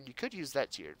 so, I mean, you could use that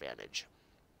to your advantage.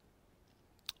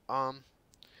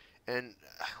 And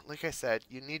like I said,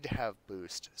 you need to have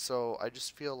boost, so I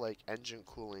just feel like engine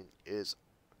cooling is,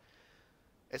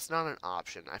 it's not an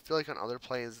option. I feel like on other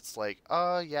planes, it's like,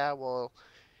 oh, yeah, well,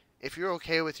 if you're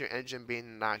okay with your engine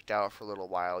being knocked out for a little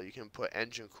while, you can put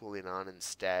engine cooling on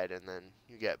instead, and then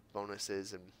you get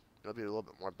bonuses, and it'll be a little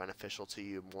bit more beneficial to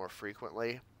you more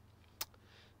frequently.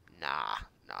 Nah,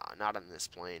 not on this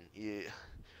plane.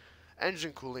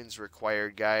 Engine cooling's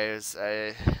required, guys.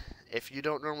 If you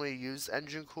don't normally use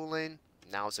engine cooling,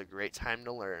 now's a great time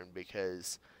to learn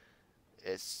because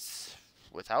it's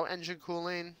without engine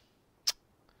cooling,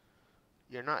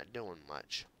 you're not doing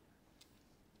much.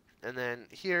 And then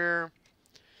here,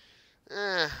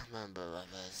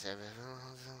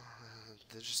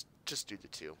 just do the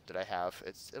two that I have.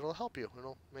 It'll help you.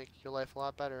 It'll make your life a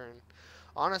lot better. And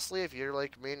honestly, if you're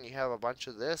like me and you have a bunch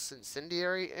of this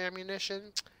incendiary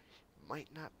ammunition, might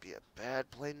not be a bad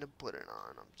plane to put it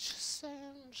on. I'm just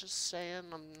saying.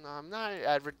 I'm not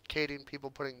advocating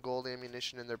people putting gold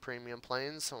ammunition in their premium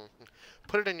planes. So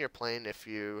put it in your plane if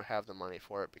you have the money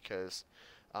for it, because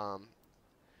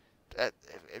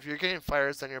if you're getting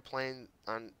fires on your plane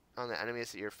on the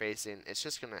enemies that you're facing, it's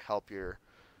just gonna help your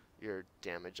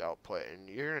damage output, and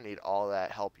you're gonna need all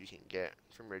that help you can get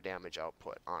from your damage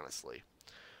output, honestly.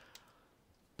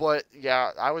 But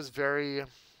yeah, I was very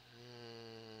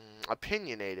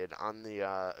opinionated on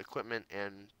the equipment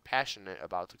and passionate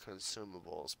about the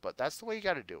consumables, but that's the way you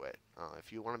got to do it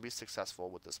if you want to be successful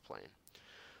with this plane.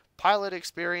 Pilot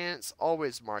experience,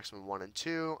 always marksman 1 and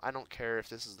 2. I don't care if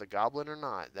this is the Goblin or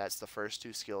not. That's the first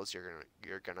two skills you're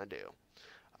gonna do,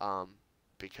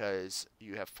 because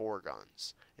you have 4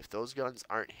 guns. If those guns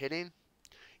aren't hitting,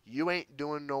 you ain't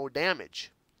doing no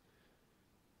damage.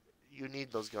 You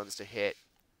need those guns to hit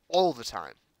all the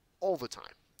time,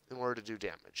 in order to do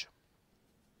damage.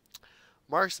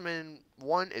 Marksman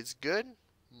 1 is good.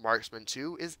 Marksman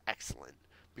 2 is excellent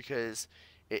because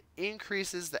it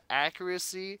increases the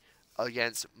accuracy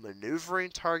against maneuvering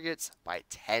targets by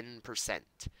 10%.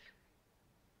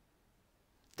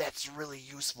 That's really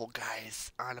useful,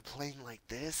 guys. On a plane like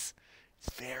this,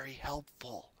 it's very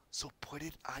helpful. So put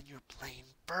it on your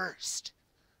plane first.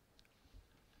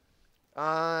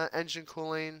 Engine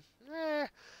cooling,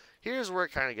 here's where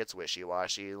it kind of gets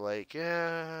wishy-washy. Like,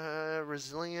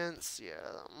 resilience,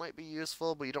 yeah, might be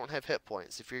useful, but you don't have hit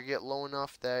points. If you get low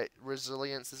enough that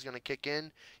resilience is going to kick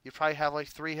in, you probably have like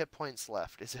 3 hit points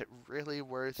left. Is it really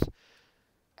worth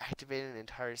activating an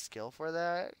entire skill for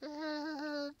that?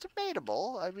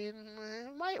 Debatable. I mean,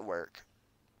 it might work,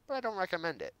 but I don't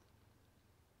recommend it.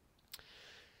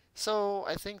 So,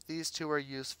 I think these two are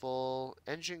useful.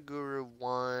 Engine Guru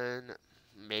 1,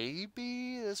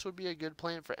 maybe this would be a good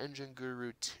plan for Engine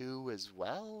Guru 2 as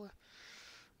well.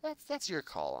 That's your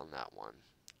call on that one.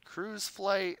 Cruise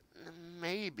flight,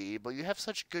 maybe, but you have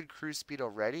such good cruise speed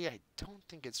already. I don't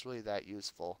think it's really that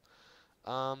useful.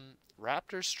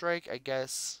 Raptor strike, I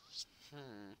guess.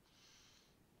 Hmm.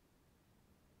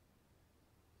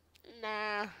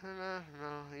 Nah, no.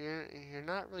 You're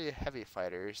not really a heavy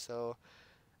fighter, so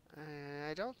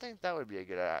I don't think that would be a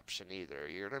good option either.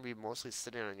 You're gonna be mostly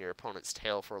sitting on your opponent's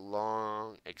tail for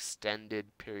long,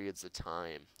 extended periods of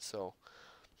time. So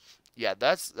yeah,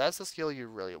 that's the skill you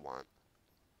really want,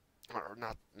 or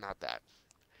not that.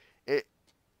 It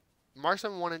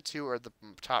Marksman 1 and 2 are the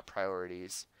top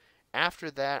priorities.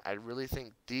 After that, I really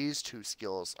think these two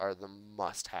skills are the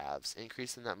must-haves.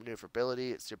 Increasing that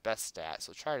maneuverability, it's your best stat,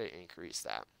 so try to increase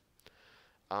that.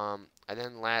 And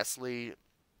then lastly,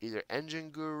 either Engine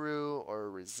Guru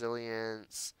or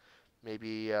Resilience.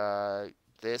 Maybe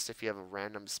this if you have a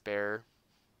random spare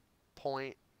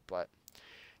point. But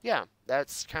yeah,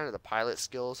 that's kind of the pilot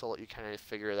skills. So I'll let you kind of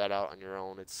figure that out on your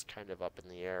own. It's kind of up in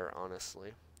the air,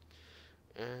 honestly.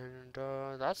 And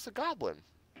that's the Goblin.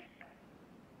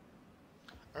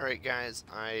 Alright guys,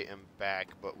 I am back,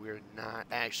 but we're not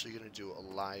actually going to do a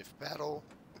live battle.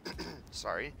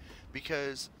 Sorry,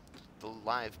 because the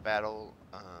live battle,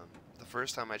 the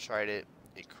first time I tried it,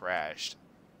 it crashed.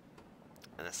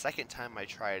 And the second time I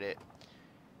tried it,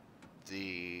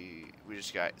 we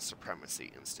just got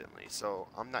supremacy instantly. So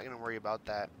I'm not going to worry about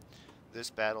that. This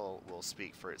battle will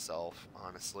speak for itself,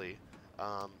 honestly.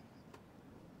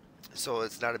 So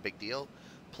it's not a big deal.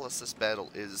 Plus, this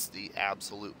battle is the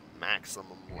absolute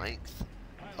maximum length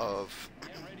of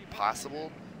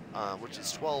possible, which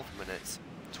is 12 minutes.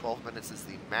 12 minutes is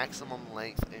the maximum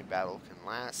length a battle can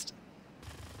last,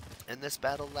 and this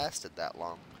battle lasted that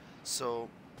long. So,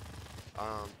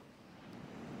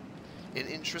 in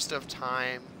interest of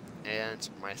time and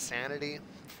my sanity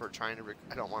for trying to,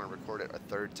 I don't want to record it a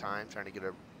third time, trying to get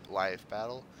a live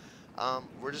battle,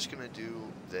 we're just going to do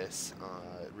this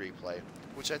replay,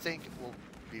 which I think will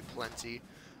be plenty,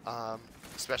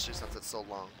 especially since it's so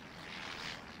long.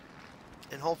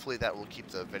 And hopefully that will keep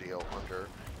the video under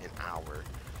an hour.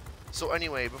 So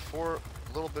anyway, before,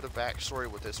 a little bit of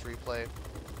backstory with this replay.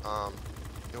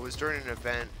 It was during an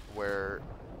event where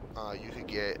you could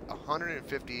get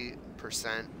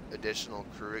 150% additional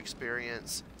crew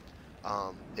experience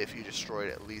if you destroyed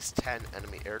at least 10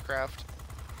 enemy aircraft.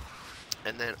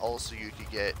 And then also you could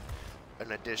get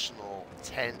an additional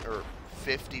 10 or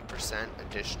 50%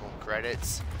 additional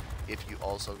credits if you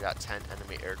also got 10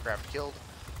 enemy aircraft killed.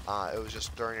 It was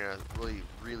just during a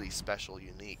really special,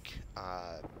 unique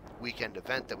weekend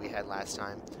event that we had last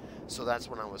time. So that's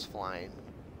when I was flying.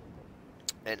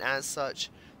 And as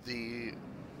such, the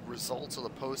results of the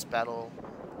post-battle,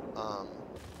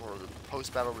 or the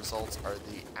post-battle results are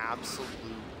the absolute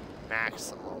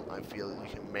maximum I feel you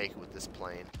can make with this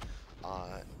plane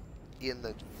in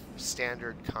the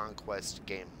standard Conquest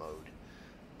game mode.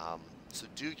 So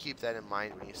do keep that in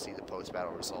mind when you see the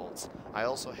post-battle results. I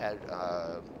also had,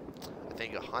 I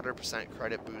think, 100%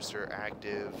 credit booster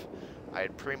active. I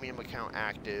had premium account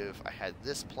active. I had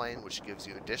this plane, which gives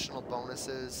you additional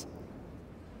bonuses.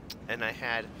 And I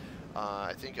had,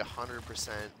 I think,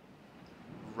 100%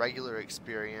 regular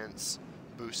experience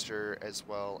booster, as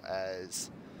well as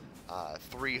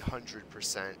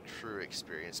 300% crew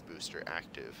experience booster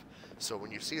active. So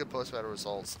when you see the post-battle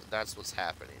results, that's what's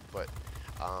happening. But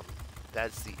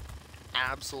that's the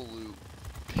absolute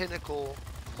pinnacle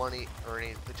money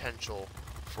earning potential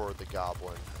for the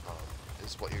Goblin,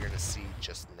 is what you're going to see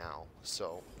just now.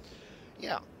 So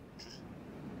yeah,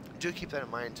 do keep that in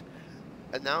mind.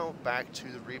 And now back to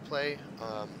the replay.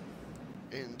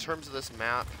 In terms of this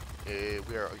map,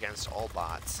 we are against all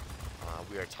bots.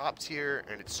 We are top tier,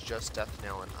 and it's just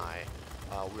Deathnell and I.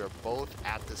 We are both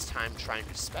at this time trying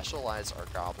to specialize our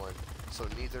Goblin, so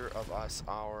neither of us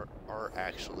are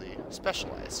actually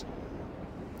specialized.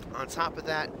 On top of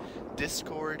that,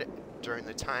 Discord during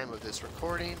the time of this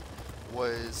recording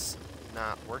was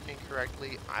not working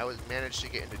correctly. I managed to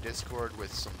get into Discord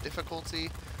with some difficulty,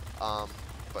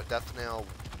 but Deathnell,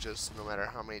 just no matter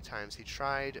how many times he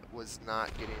tried, was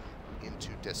not getting into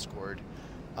Discord.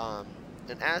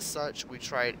 And as such, we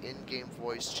tried in-game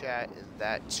voice chat, and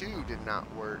that too did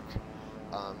not work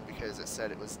because it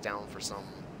said it was down for some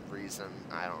reason.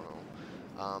 I don't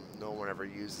know. No one ever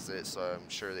uses it, so I'm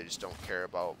sure they just don't care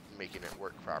about making it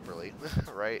work properly,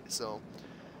 right? So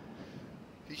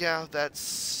yeah,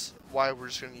 that's why we're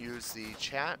just going to use the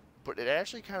chat, but it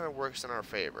actually kind of works in our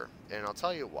favor, and I'll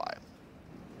tell you why.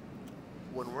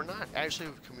 When we're not actually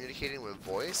communicating with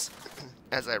voice,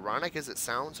 as ironic as it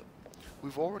sounds,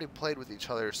 we've already played with each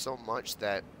other so much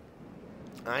that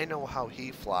I know how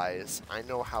he flies, I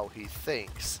know how he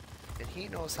thinks, and he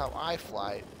knows how I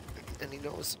fly, and he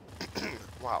knows,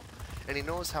 wow, and he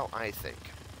knows how I think.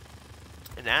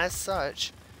 And as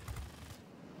such,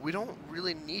 we don't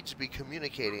really need to be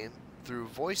communicating through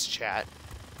voice chat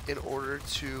in order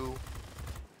to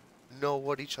know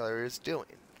what each other is doing.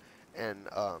 And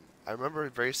I remember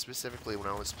very specifically when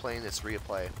I was playing this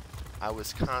replay, I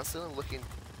was constantly looking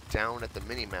down at the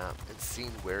minimap and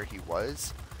seeing where he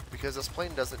was, because this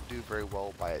plane doesn't do very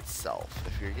well by itself.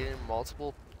 If you're getting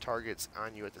multiple targets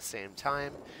on you at the same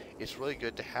time, it's really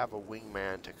good to have a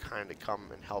wingman to kind of come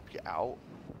and help you out.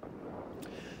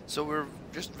 So we're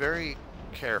just very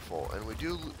careful, and we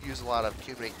do use a lot of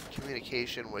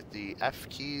communication with the F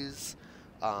keys,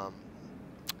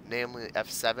 namely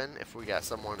F7 if we got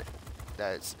someone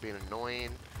that's being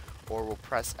annoying, or we'll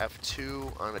press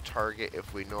F2 on a target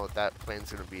if we know that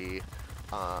plane's going to be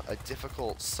a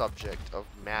difficult subject of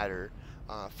matter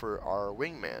for our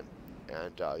wingman.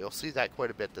 And you'll see that quite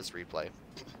a bit this replay.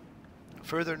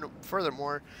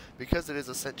 Furthermore, because it is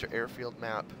a center airfield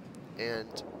map,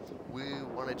 and we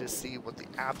wanted to see what the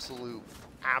absolute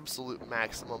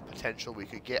maximum potential we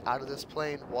could get out of this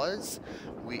plane was,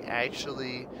 we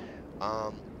actually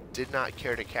did not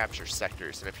care to capture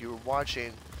sectors. And if you were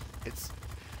watching, it's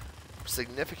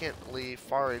significantly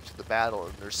far into the battle,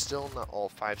 and there's still not all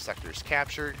 5 sectors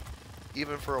captured.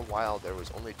 Even for a while, there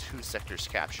was only 2 sectors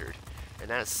captured.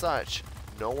 And as such,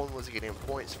 no one was getting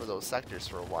points for those sectors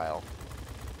for a while,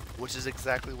 which is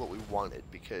exactly what we wanted,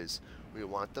 because we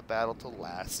want the battle to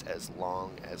last as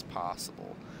long as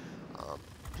possible.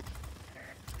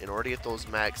 In order to get those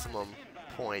maximum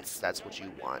points, that's what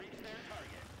you want.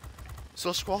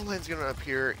 So Squall Line's going to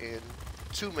appear in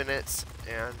 2 minutes,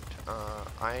 and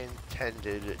I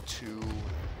intended to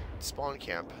spawn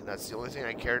camp. That's the only thing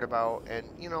I cared about, and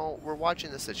you know, we're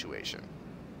watching the situation.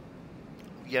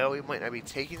 Yeah, we might not be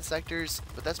taking sectors,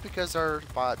 but that's because our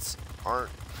bots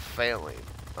aren't failing.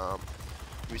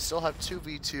 We still have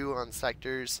 2v2 on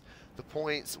sectors. The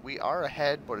points, we are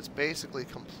ahead, but it's basically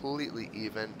completely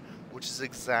even, which is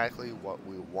exactly what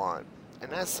we want.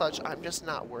 And as such, I'm just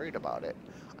not worried about it.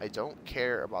 I don't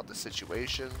care about the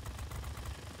situation,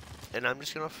 and I'm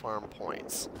just going to farm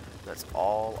points. That's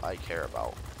all I care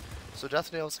about. So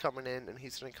Deathdale's coming in, and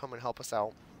he's going to come and help us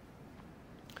out.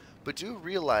 But do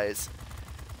realize,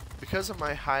 because of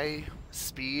my high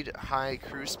speed, high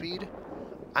cruise speed,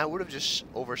 I would have just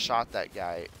overshot that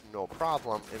guy, no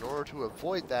problem. In order to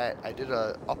avoid that, I did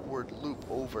a upward loop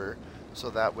over, so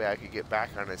that way I could get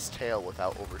back on his tail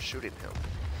without overshooting him.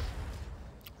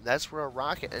 That's where a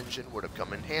rocket engine would have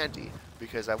come in handy,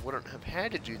 because I wouldn't have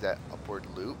had to do that upward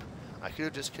loop. I could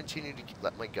have just continued to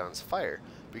let my guns fire,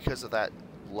 because of that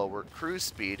lower cruise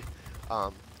speed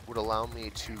would allow me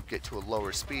to get to a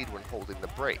lower speed when holding the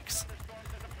brakes.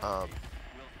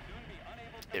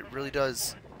 It really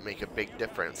does make a big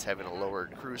difference having a lower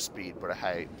cruise speed but a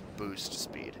high boost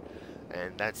speed,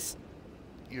 and that's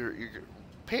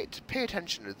pay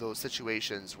attention to those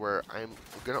situations where I'm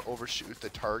gonna overshoot the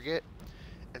target,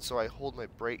 and so I hold my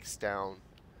brakes down,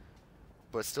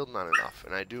 but still not enough,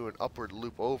 and I do an upward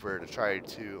loop over to try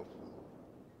to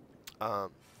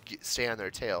stay on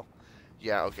their tail.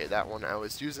 Yeah, okay, that one I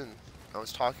was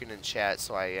talking in chat,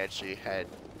 so I actually had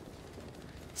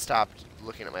stopped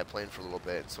looking at my plane for a little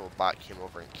bit, so a bot came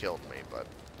over and killed me, but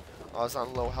I was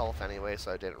on low health anyway,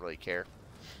 so I didn't really care.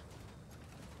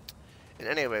 And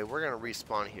anyway, we're going to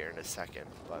respawn here in a second,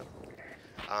 but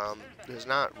there's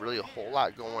not really a whole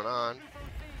lot going on.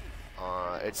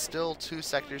 It's still 2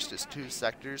 sectors to 2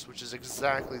 sectors, which is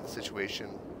exactly the situation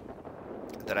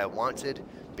that I wanted,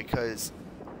 because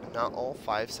not all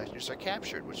 5 sectors are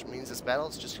captured, which means this battle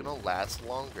is just going to last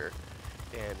longer,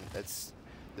 and this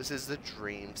is the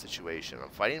dream situation. I'm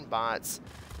fighting bots.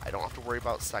 I don't have to worry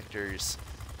about sectors.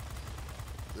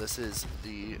 This is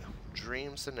the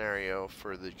dream scenario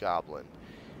for the Goblin.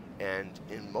 And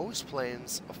in most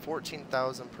planes, a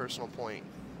 14,000 personal point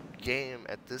game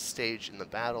at this stage in the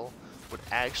battle would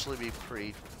actually be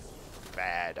pretty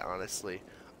bad, honestly.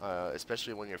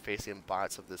 Especially when you're facing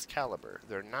bots of this caliber.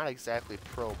 They're not exactly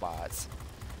pro bots,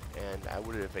 and I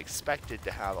would have expected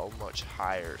to have a much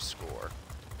higher score.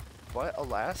 But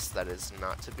alas, that is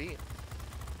not to be.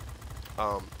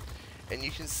 And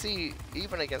you can see,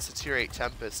 even against a Tier 8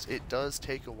 Tempest, it does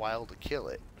take a while to kill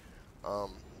it.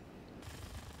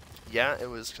 Yeah, it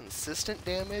was consistent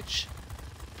damage,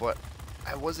 but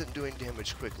I wasn't doing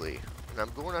damage quickly. And I'm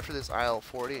going after this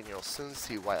IL-40, and you'll soon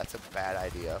see why that's a bad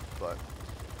idea. But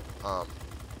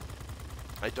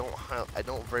I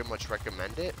don't very much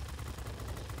recommend it.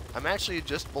 I'm actually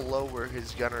just below where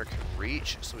his gunner can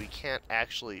reach, so he can't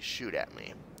actually shoot at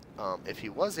me. If he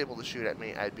was able to shoot at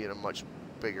me, I'd be in a much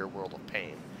bigger world of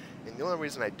pain. And the only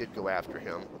reason I did go after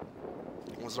him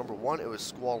was, number one, it was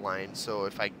squall line, so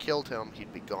if I killed him,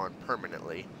 he'd be gone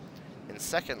permanently. And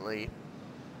secondly,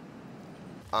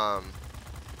 um,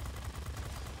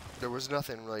 there was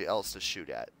nothing really else to shoot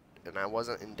at, and I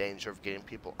wasn't in danger of getting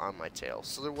people on my tail,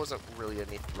 so there wasn't really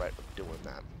any threat of doing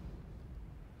that.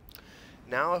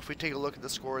 Now, if we take a look at the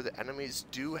score, the enemies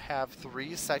do have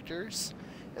 3 sectors,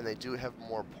 and they do have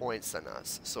more points than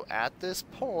us. So at this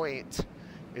point,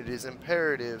 it is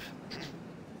imperative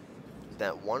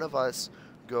that one of us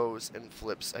goes and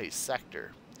flips a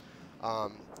sector.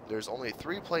 There's only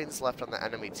 3 planes left on the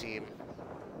enemy team,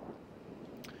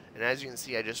 and as you can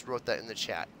see, I just wrote that in the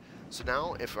chat. So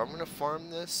now, if I'm going to farm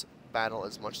this battle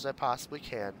as much as I possibly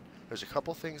can, there's a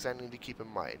couple things I need to keep in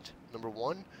mind. Number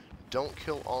one, don't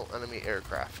kill all enemy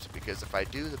aircraft, because if I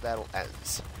do, the battle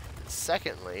ends. And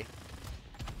secondly,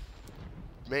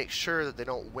 make sure that they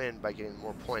don't win by getting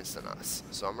more points than us.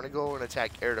 So I'm going to go and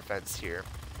attack air defense here.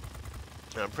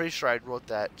 And I'm pretty sure I wrote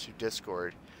that to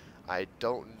Discord. I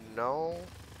don't know.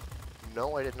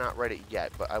 No, I did not write it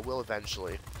yet, but I will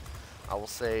eventually. I will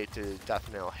say to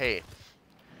Deathnail, hey,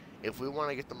 if we want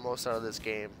to get the most out of this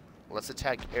game, let's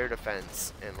attack air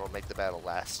defense, and we'll make the battle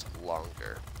last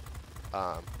longer.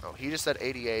 Oh, he just said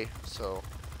ADA, so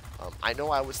I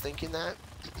know I was thinking that,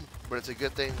 but it's a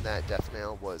good thing that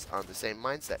Deathnail was on the same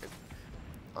mindset. And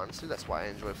honestly, that's why I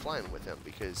enjoy flying with him,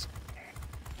 because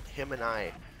him and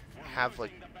I have,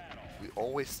 like, we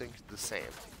always think the same.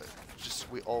 Just,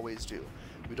 we always do.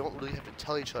 We don't really have to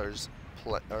tell each other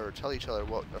what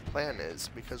the plan is,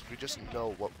 because we just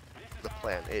know what the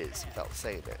plan is without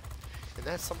saying it. And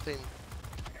that's something,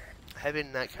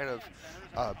 having that kind of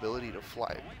ability to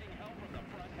fly.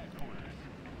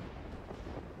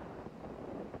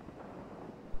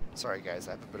 Sorry guys,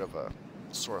 I have a bit of a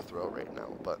sore throat right now,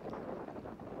 but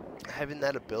having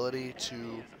that ability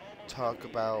to talk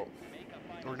about,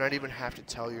 or not even have to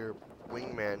tell your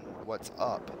wingman what's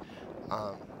up,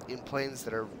 in planes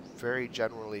that are very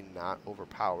generally not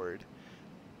overpowered,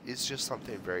 is just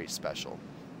something very special.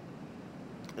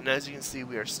 And as you can see,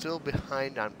 we are still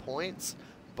behind on points,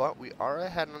 but we are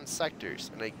ahead on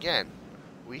sectors. And again,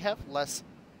 we have less,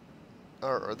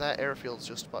 or that airfield's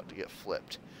just about to get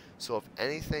flipped. So if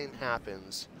anything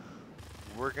happens,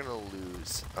 we're going to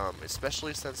lose,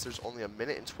 especially since there's only 1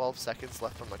 minute and 12 seconds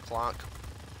left on the clock.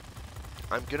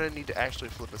 I'm going to need to actually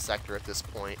flip a sector at this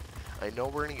point. I know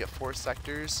we're going to get 4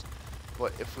 sectors,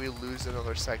 but if we lose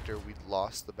another sector, we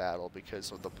lost the battle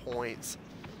because of the points.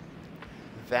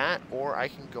 That, or I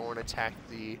can go and attack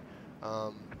the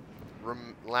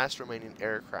last remaining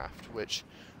aircraft, which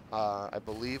I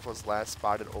believe was last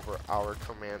spotted over our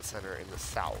command center in the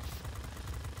south.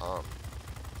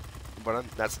 But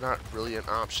that's not really an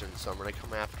option, so I'm going to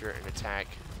come after and attack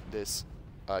this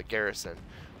garrison.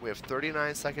 We have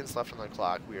 39 seconds left on the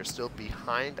clock. We are still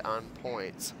behind on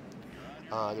points.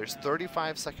 There's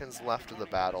 35 seconds left of the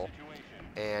battle,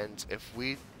 and if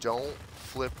we don't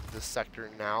flip the sector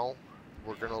now,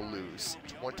 we're going to lose.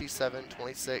 27,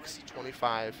 26,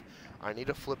 25. I need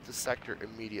to flip the sector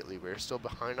immediately. We're still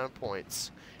behind on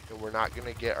points, and we're not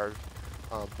going to get our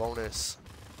bonus,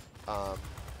 a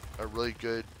really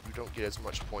good, you don't get as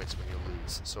much points when you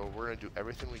lose. So we're going to do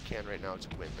everything we can right now to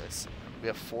win this. We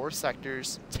have 4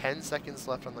 sectors, 10 seconds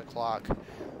left on the clock.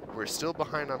 We're still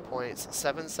behind on points,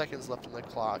 7 seconds left on the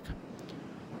clock,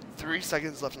 3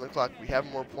 seconds left on the clock. We have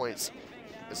more points.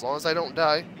 As long as I don't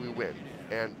die, we win.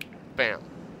 And bam,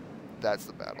 that's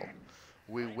the battle.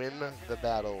 We win the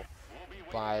battle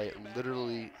by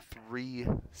literally 3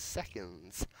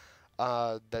 seconds.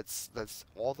 That's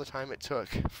all the time it took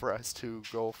for us to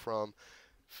go from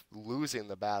losing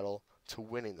the battle to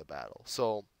winning the battle.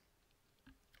 So,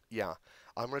 yeah,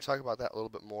 I'm going to talk about that a little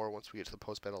bit more once we get to the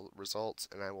post-battle results,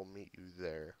 and I will meet you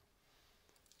there.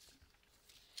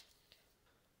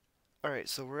 Alright,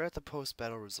 so we're at the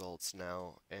post-battle results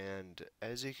now, and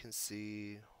as you can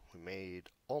see, we made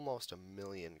almost 1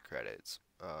 million credits.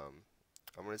 I'm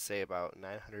going to say about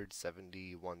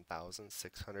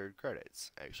 971,600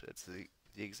 credits. Actually, that's the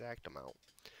exact amount.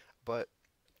 But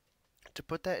to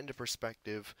put that into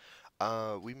perspective,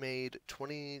 we made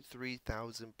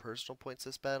 23,000 personal points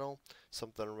this battle,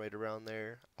 something right around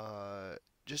there.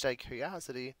 Just out of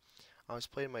curiosity, I was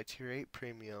playing my tier 8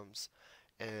 premiums,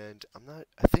 and I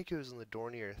think it was in the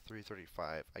Dornier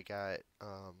 335. I got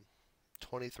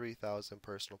 23,000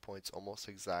 personal points almost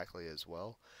exactly as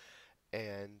well.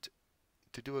 And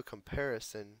to do a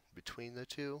comparison between the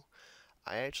two,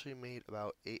 I actually made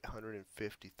about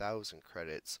 850,000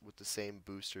 credits with the same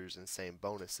boosters and same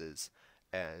bonuses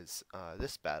as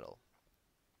this battle.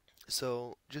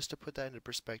 So, just to put that into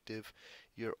perspective,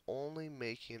 you're only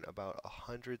making about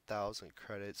 100,000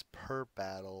 credits per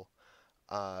battle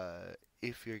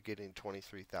if you're getting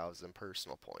 23,000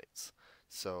 personal points.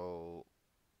 So,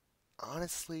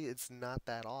 honestly, it's not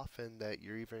that often that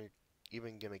you're even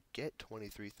gonna get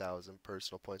 23,000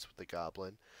 personal points with the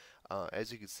Goblin.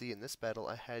 As you can see in this battle,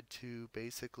 I had to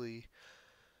basically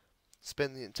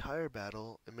spend the entire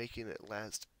battle and making it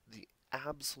last the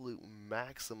absolute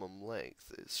maximum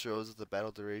length. It shows that the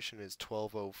battle duration is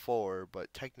 12:04,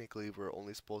 but technically we're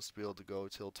only supposed to be able to go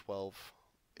till 12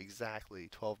 exactly.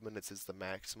 12 minutes is the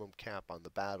maximum cap on the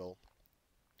battle.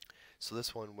 So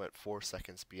this one went 4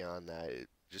 seconds beyond that. It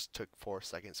just took 4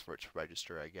 seconds for it to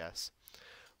register, I guess.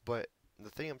 But the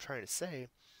thing I'm trying to say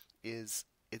is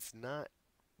it's not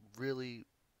really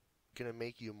gonna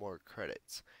make you more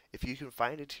credits. If you can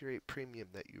find a tier 8 premium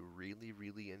that you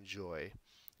really enjoy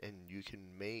and you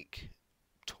can make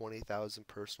 20,000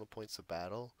 personal points a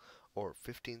battle or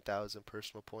 15,000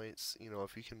 personal points, you know,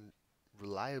 if you can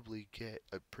reliably get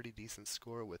a pretty decent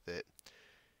score with it,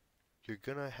 you're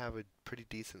gonna have a pretty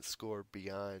decent score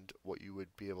beyond what you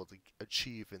would be able to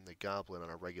achieve in the Goblin on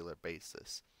a regular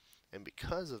basis. And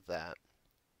because of that,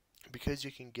 because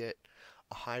you can get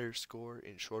a higher score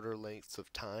in shorter lengths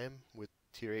of time with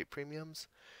tier 8 premiums,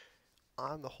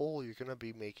 on the whole you're going to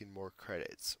be making more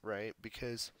credits, right?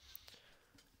 Because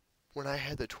when I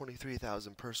had the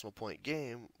 23,000 personal point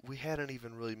game, we hadn't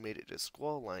even really made it to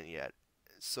Squall Line yet.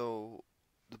 So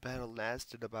the battle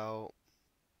lasted about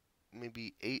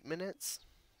maybe 8 minutes,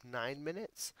 9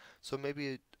 minutes. So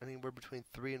maybe anywhere between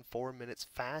 3 and 4 minutes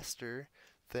faster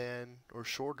than, or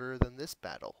shorter than this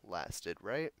battle lasted,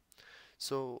 right?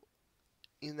 So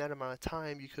in that amount of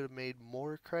time, you could have made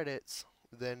more credits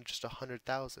than just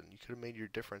 100,000. You could have made your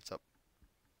difference up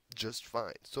just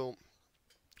fine. So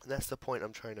that's the point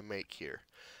I'm trying to make here.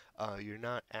 You're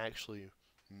not actually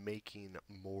making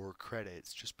more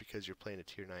credits just because you're playing a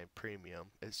tier 9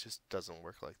 premium. It just doesn't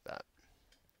work like that.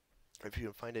 If you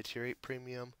can find a tier 8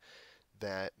 premium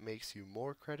that makes you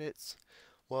more credits,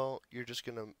 well, you're just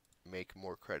going to make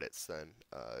more credits then.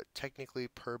 Technically,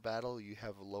 per battle, you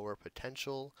have lower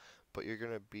potential, but you're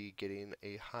going to be getting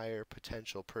a higher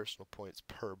potential personal points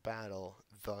per battle,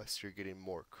 thus you're getting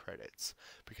more credits,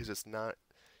 because it's not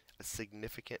a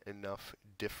significant enough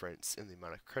difference in the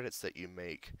amount of credits that you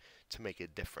make to make a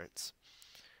difference.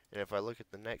 And if I look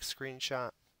at the next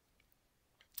screenshot,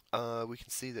 we can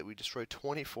see that we destroyed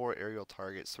 24 aerial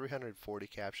targets, 340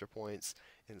 capture points,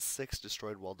 and 6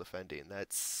 destroyed while defending.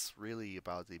 That's really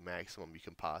about the maximum you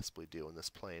can possibly do in this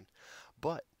plane.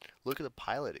 But look at the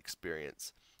pilot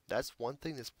experience. That's one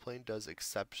thing this plane does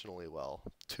exceptionally well.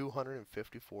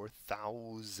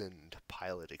 254,000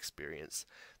 pilot experience.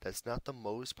 That's not the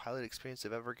most pilot experience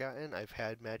I've ever gotten. I've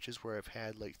had matches where I've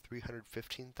had like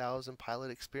 315,000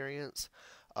 pilot experience.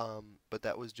 But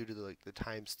that was due to the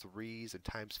times 3s and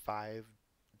times 5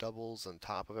 doubles on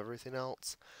top of everything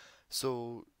else.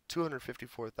 So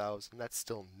 254,000, that's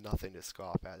still nothing to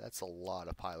scoff at. That's a lot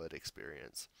of pilot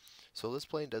experience. So this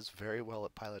plane does very well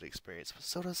at pilot experience, but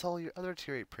so does all your other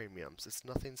tier 8 premiums. It's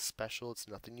nothing special, it's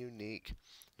nothing unique,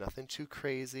 nothing too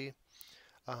crazy.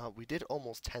 We did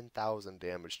almost 10,000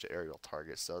 damage to aerial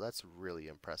targets, so that's really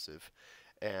impressive.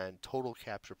 And total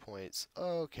capture points,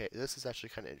 okay, this is actually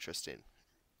kind of interesting.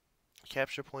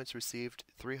 Capture points received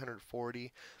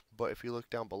 340, but if you look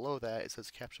down below that, it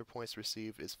says capture points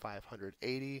received is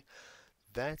 580.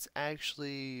 That's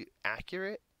actually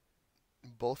accurate.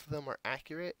 Both of them are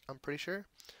accurate, I'm pretty sure.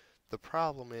 The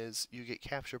problem is you get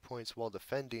capture points while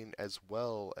defending as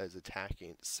well as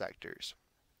attacking sectors.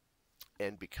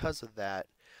 And because of that,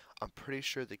 I'm pretty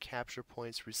sure the capture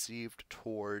points received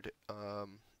toward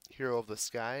Hero of the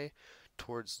Sky,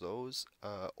 towards those,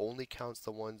 only counts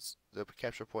the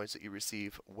capture points that you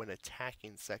receive when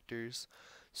attacking sectors.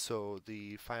 So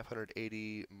the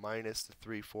 580 minus the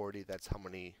 340, that's how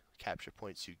many capture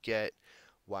points you get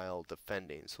while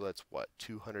defending. So that's what,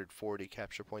 240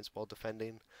 capture points while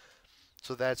defending.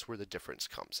 So that's where the difference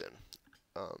comes in.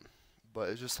 But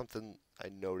it's just something I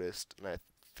noticed, and I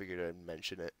figured I'd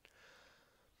mention it.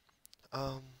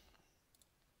 And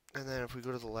then if we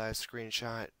go to the last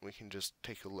screenshot, we can just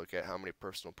take a look at how many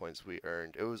personal points we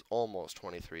earned. It was almost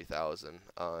 23,000.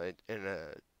 In a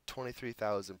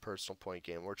 23,000 personal point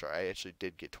game, which I actually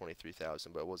did get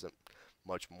 23,000, but it wasn't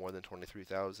much more than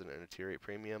 23,000 in a tier 8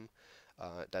 premium.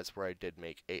 That's where I did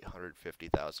make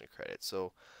 850,000 credits.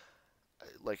 So,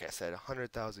 like I said,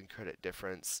 100,000 credit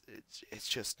difference. It's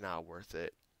just not worth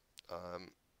it.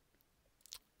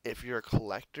 If you're a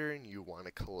collector and you want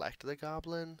to collect the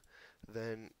Goblin,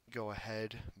 then go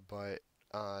ahead, but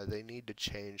they need to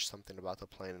change something about the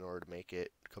plane in order to make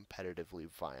it competitively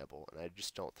viable, and I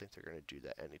just don't think they're going to do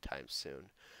that anytime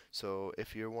soon. So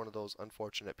if you're one of those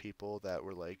unfortunate people that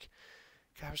were like,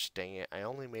 gosh dang it, I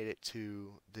only made it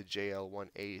to the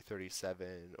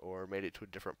JL1A37 or made it to a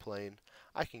different plane,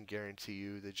 I can guarantee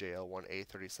you the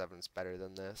JL1A37 is better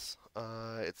than this.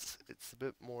 It's a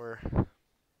bit more,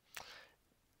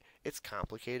 it's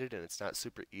complicated and it's not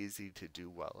super easy to do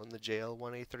well in the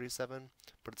JL1A37,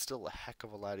 but it's still a heck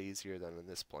of a lot easier than in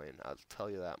this plane, I'll tell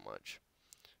you that much.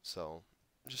 So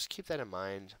just keep that in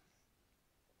mind.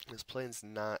 This plane's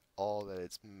not all that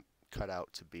it's cut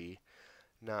out to be,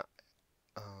 not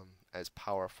as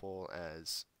powerful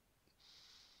as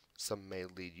some may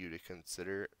lead you to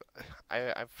consider.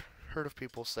 I've heard of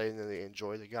people saying that they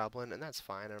enjoy the Goblin, and that's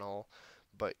fine and all,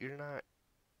 but you're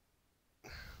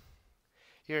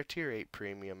a tier 8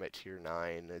 premium at tier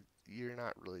 9. You're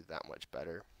not really that much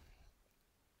better.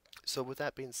 So with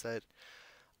that being said,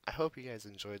 I hope you guys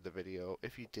enjoyed the video.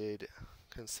 If you did,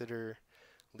 consider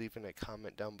leaving a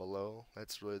comment down below.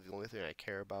 That's really the only thing I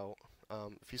care about.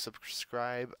 If you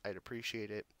subscribe, I'd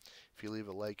appreciate it. If you leave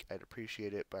a like, I'd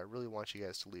appreciate it. But I really want you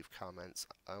guys to leave comments.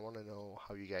 I want to know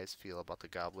how you guys feel about the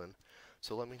Goblin.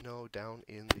 So let me know down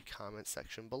in the comment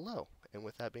section below. And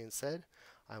with that being said,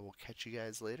 I will catch you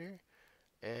guys later.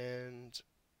 And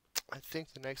I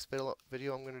think the next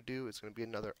video I'm going to do is going to be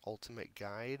another ultimate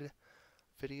guide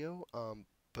video.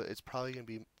 But it's probably going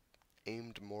to be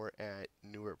aimed more at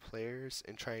newer players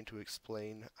and trying to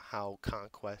explain how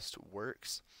Conquest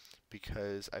works,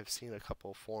 because I've seen a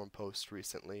couple forum posts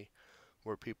recently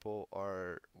where people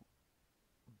are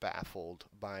baffled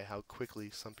by how quickly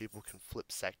some people can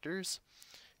flip sectors,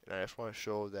 and I just want to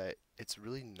show that it's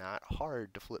really not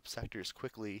hard to flip sectors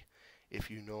quickly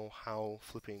if you know how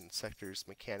flipping sectors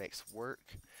mechanics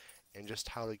work and just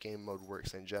how the game mode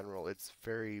works in general. It's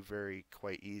very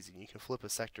quite easy. You can flip a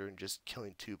sector in just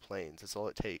killing 2 planes. That's all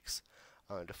it takes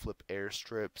to flip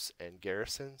airstrips and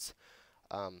garrisons.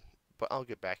 But I'll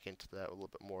get back into that a little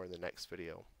bit more in the next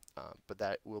video. But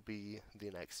that will be the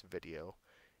next video,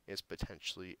 is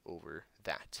potentially over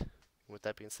that. With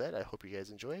that being said, I hope you guys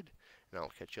enjoyed, and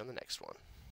I'll catch you on the next one.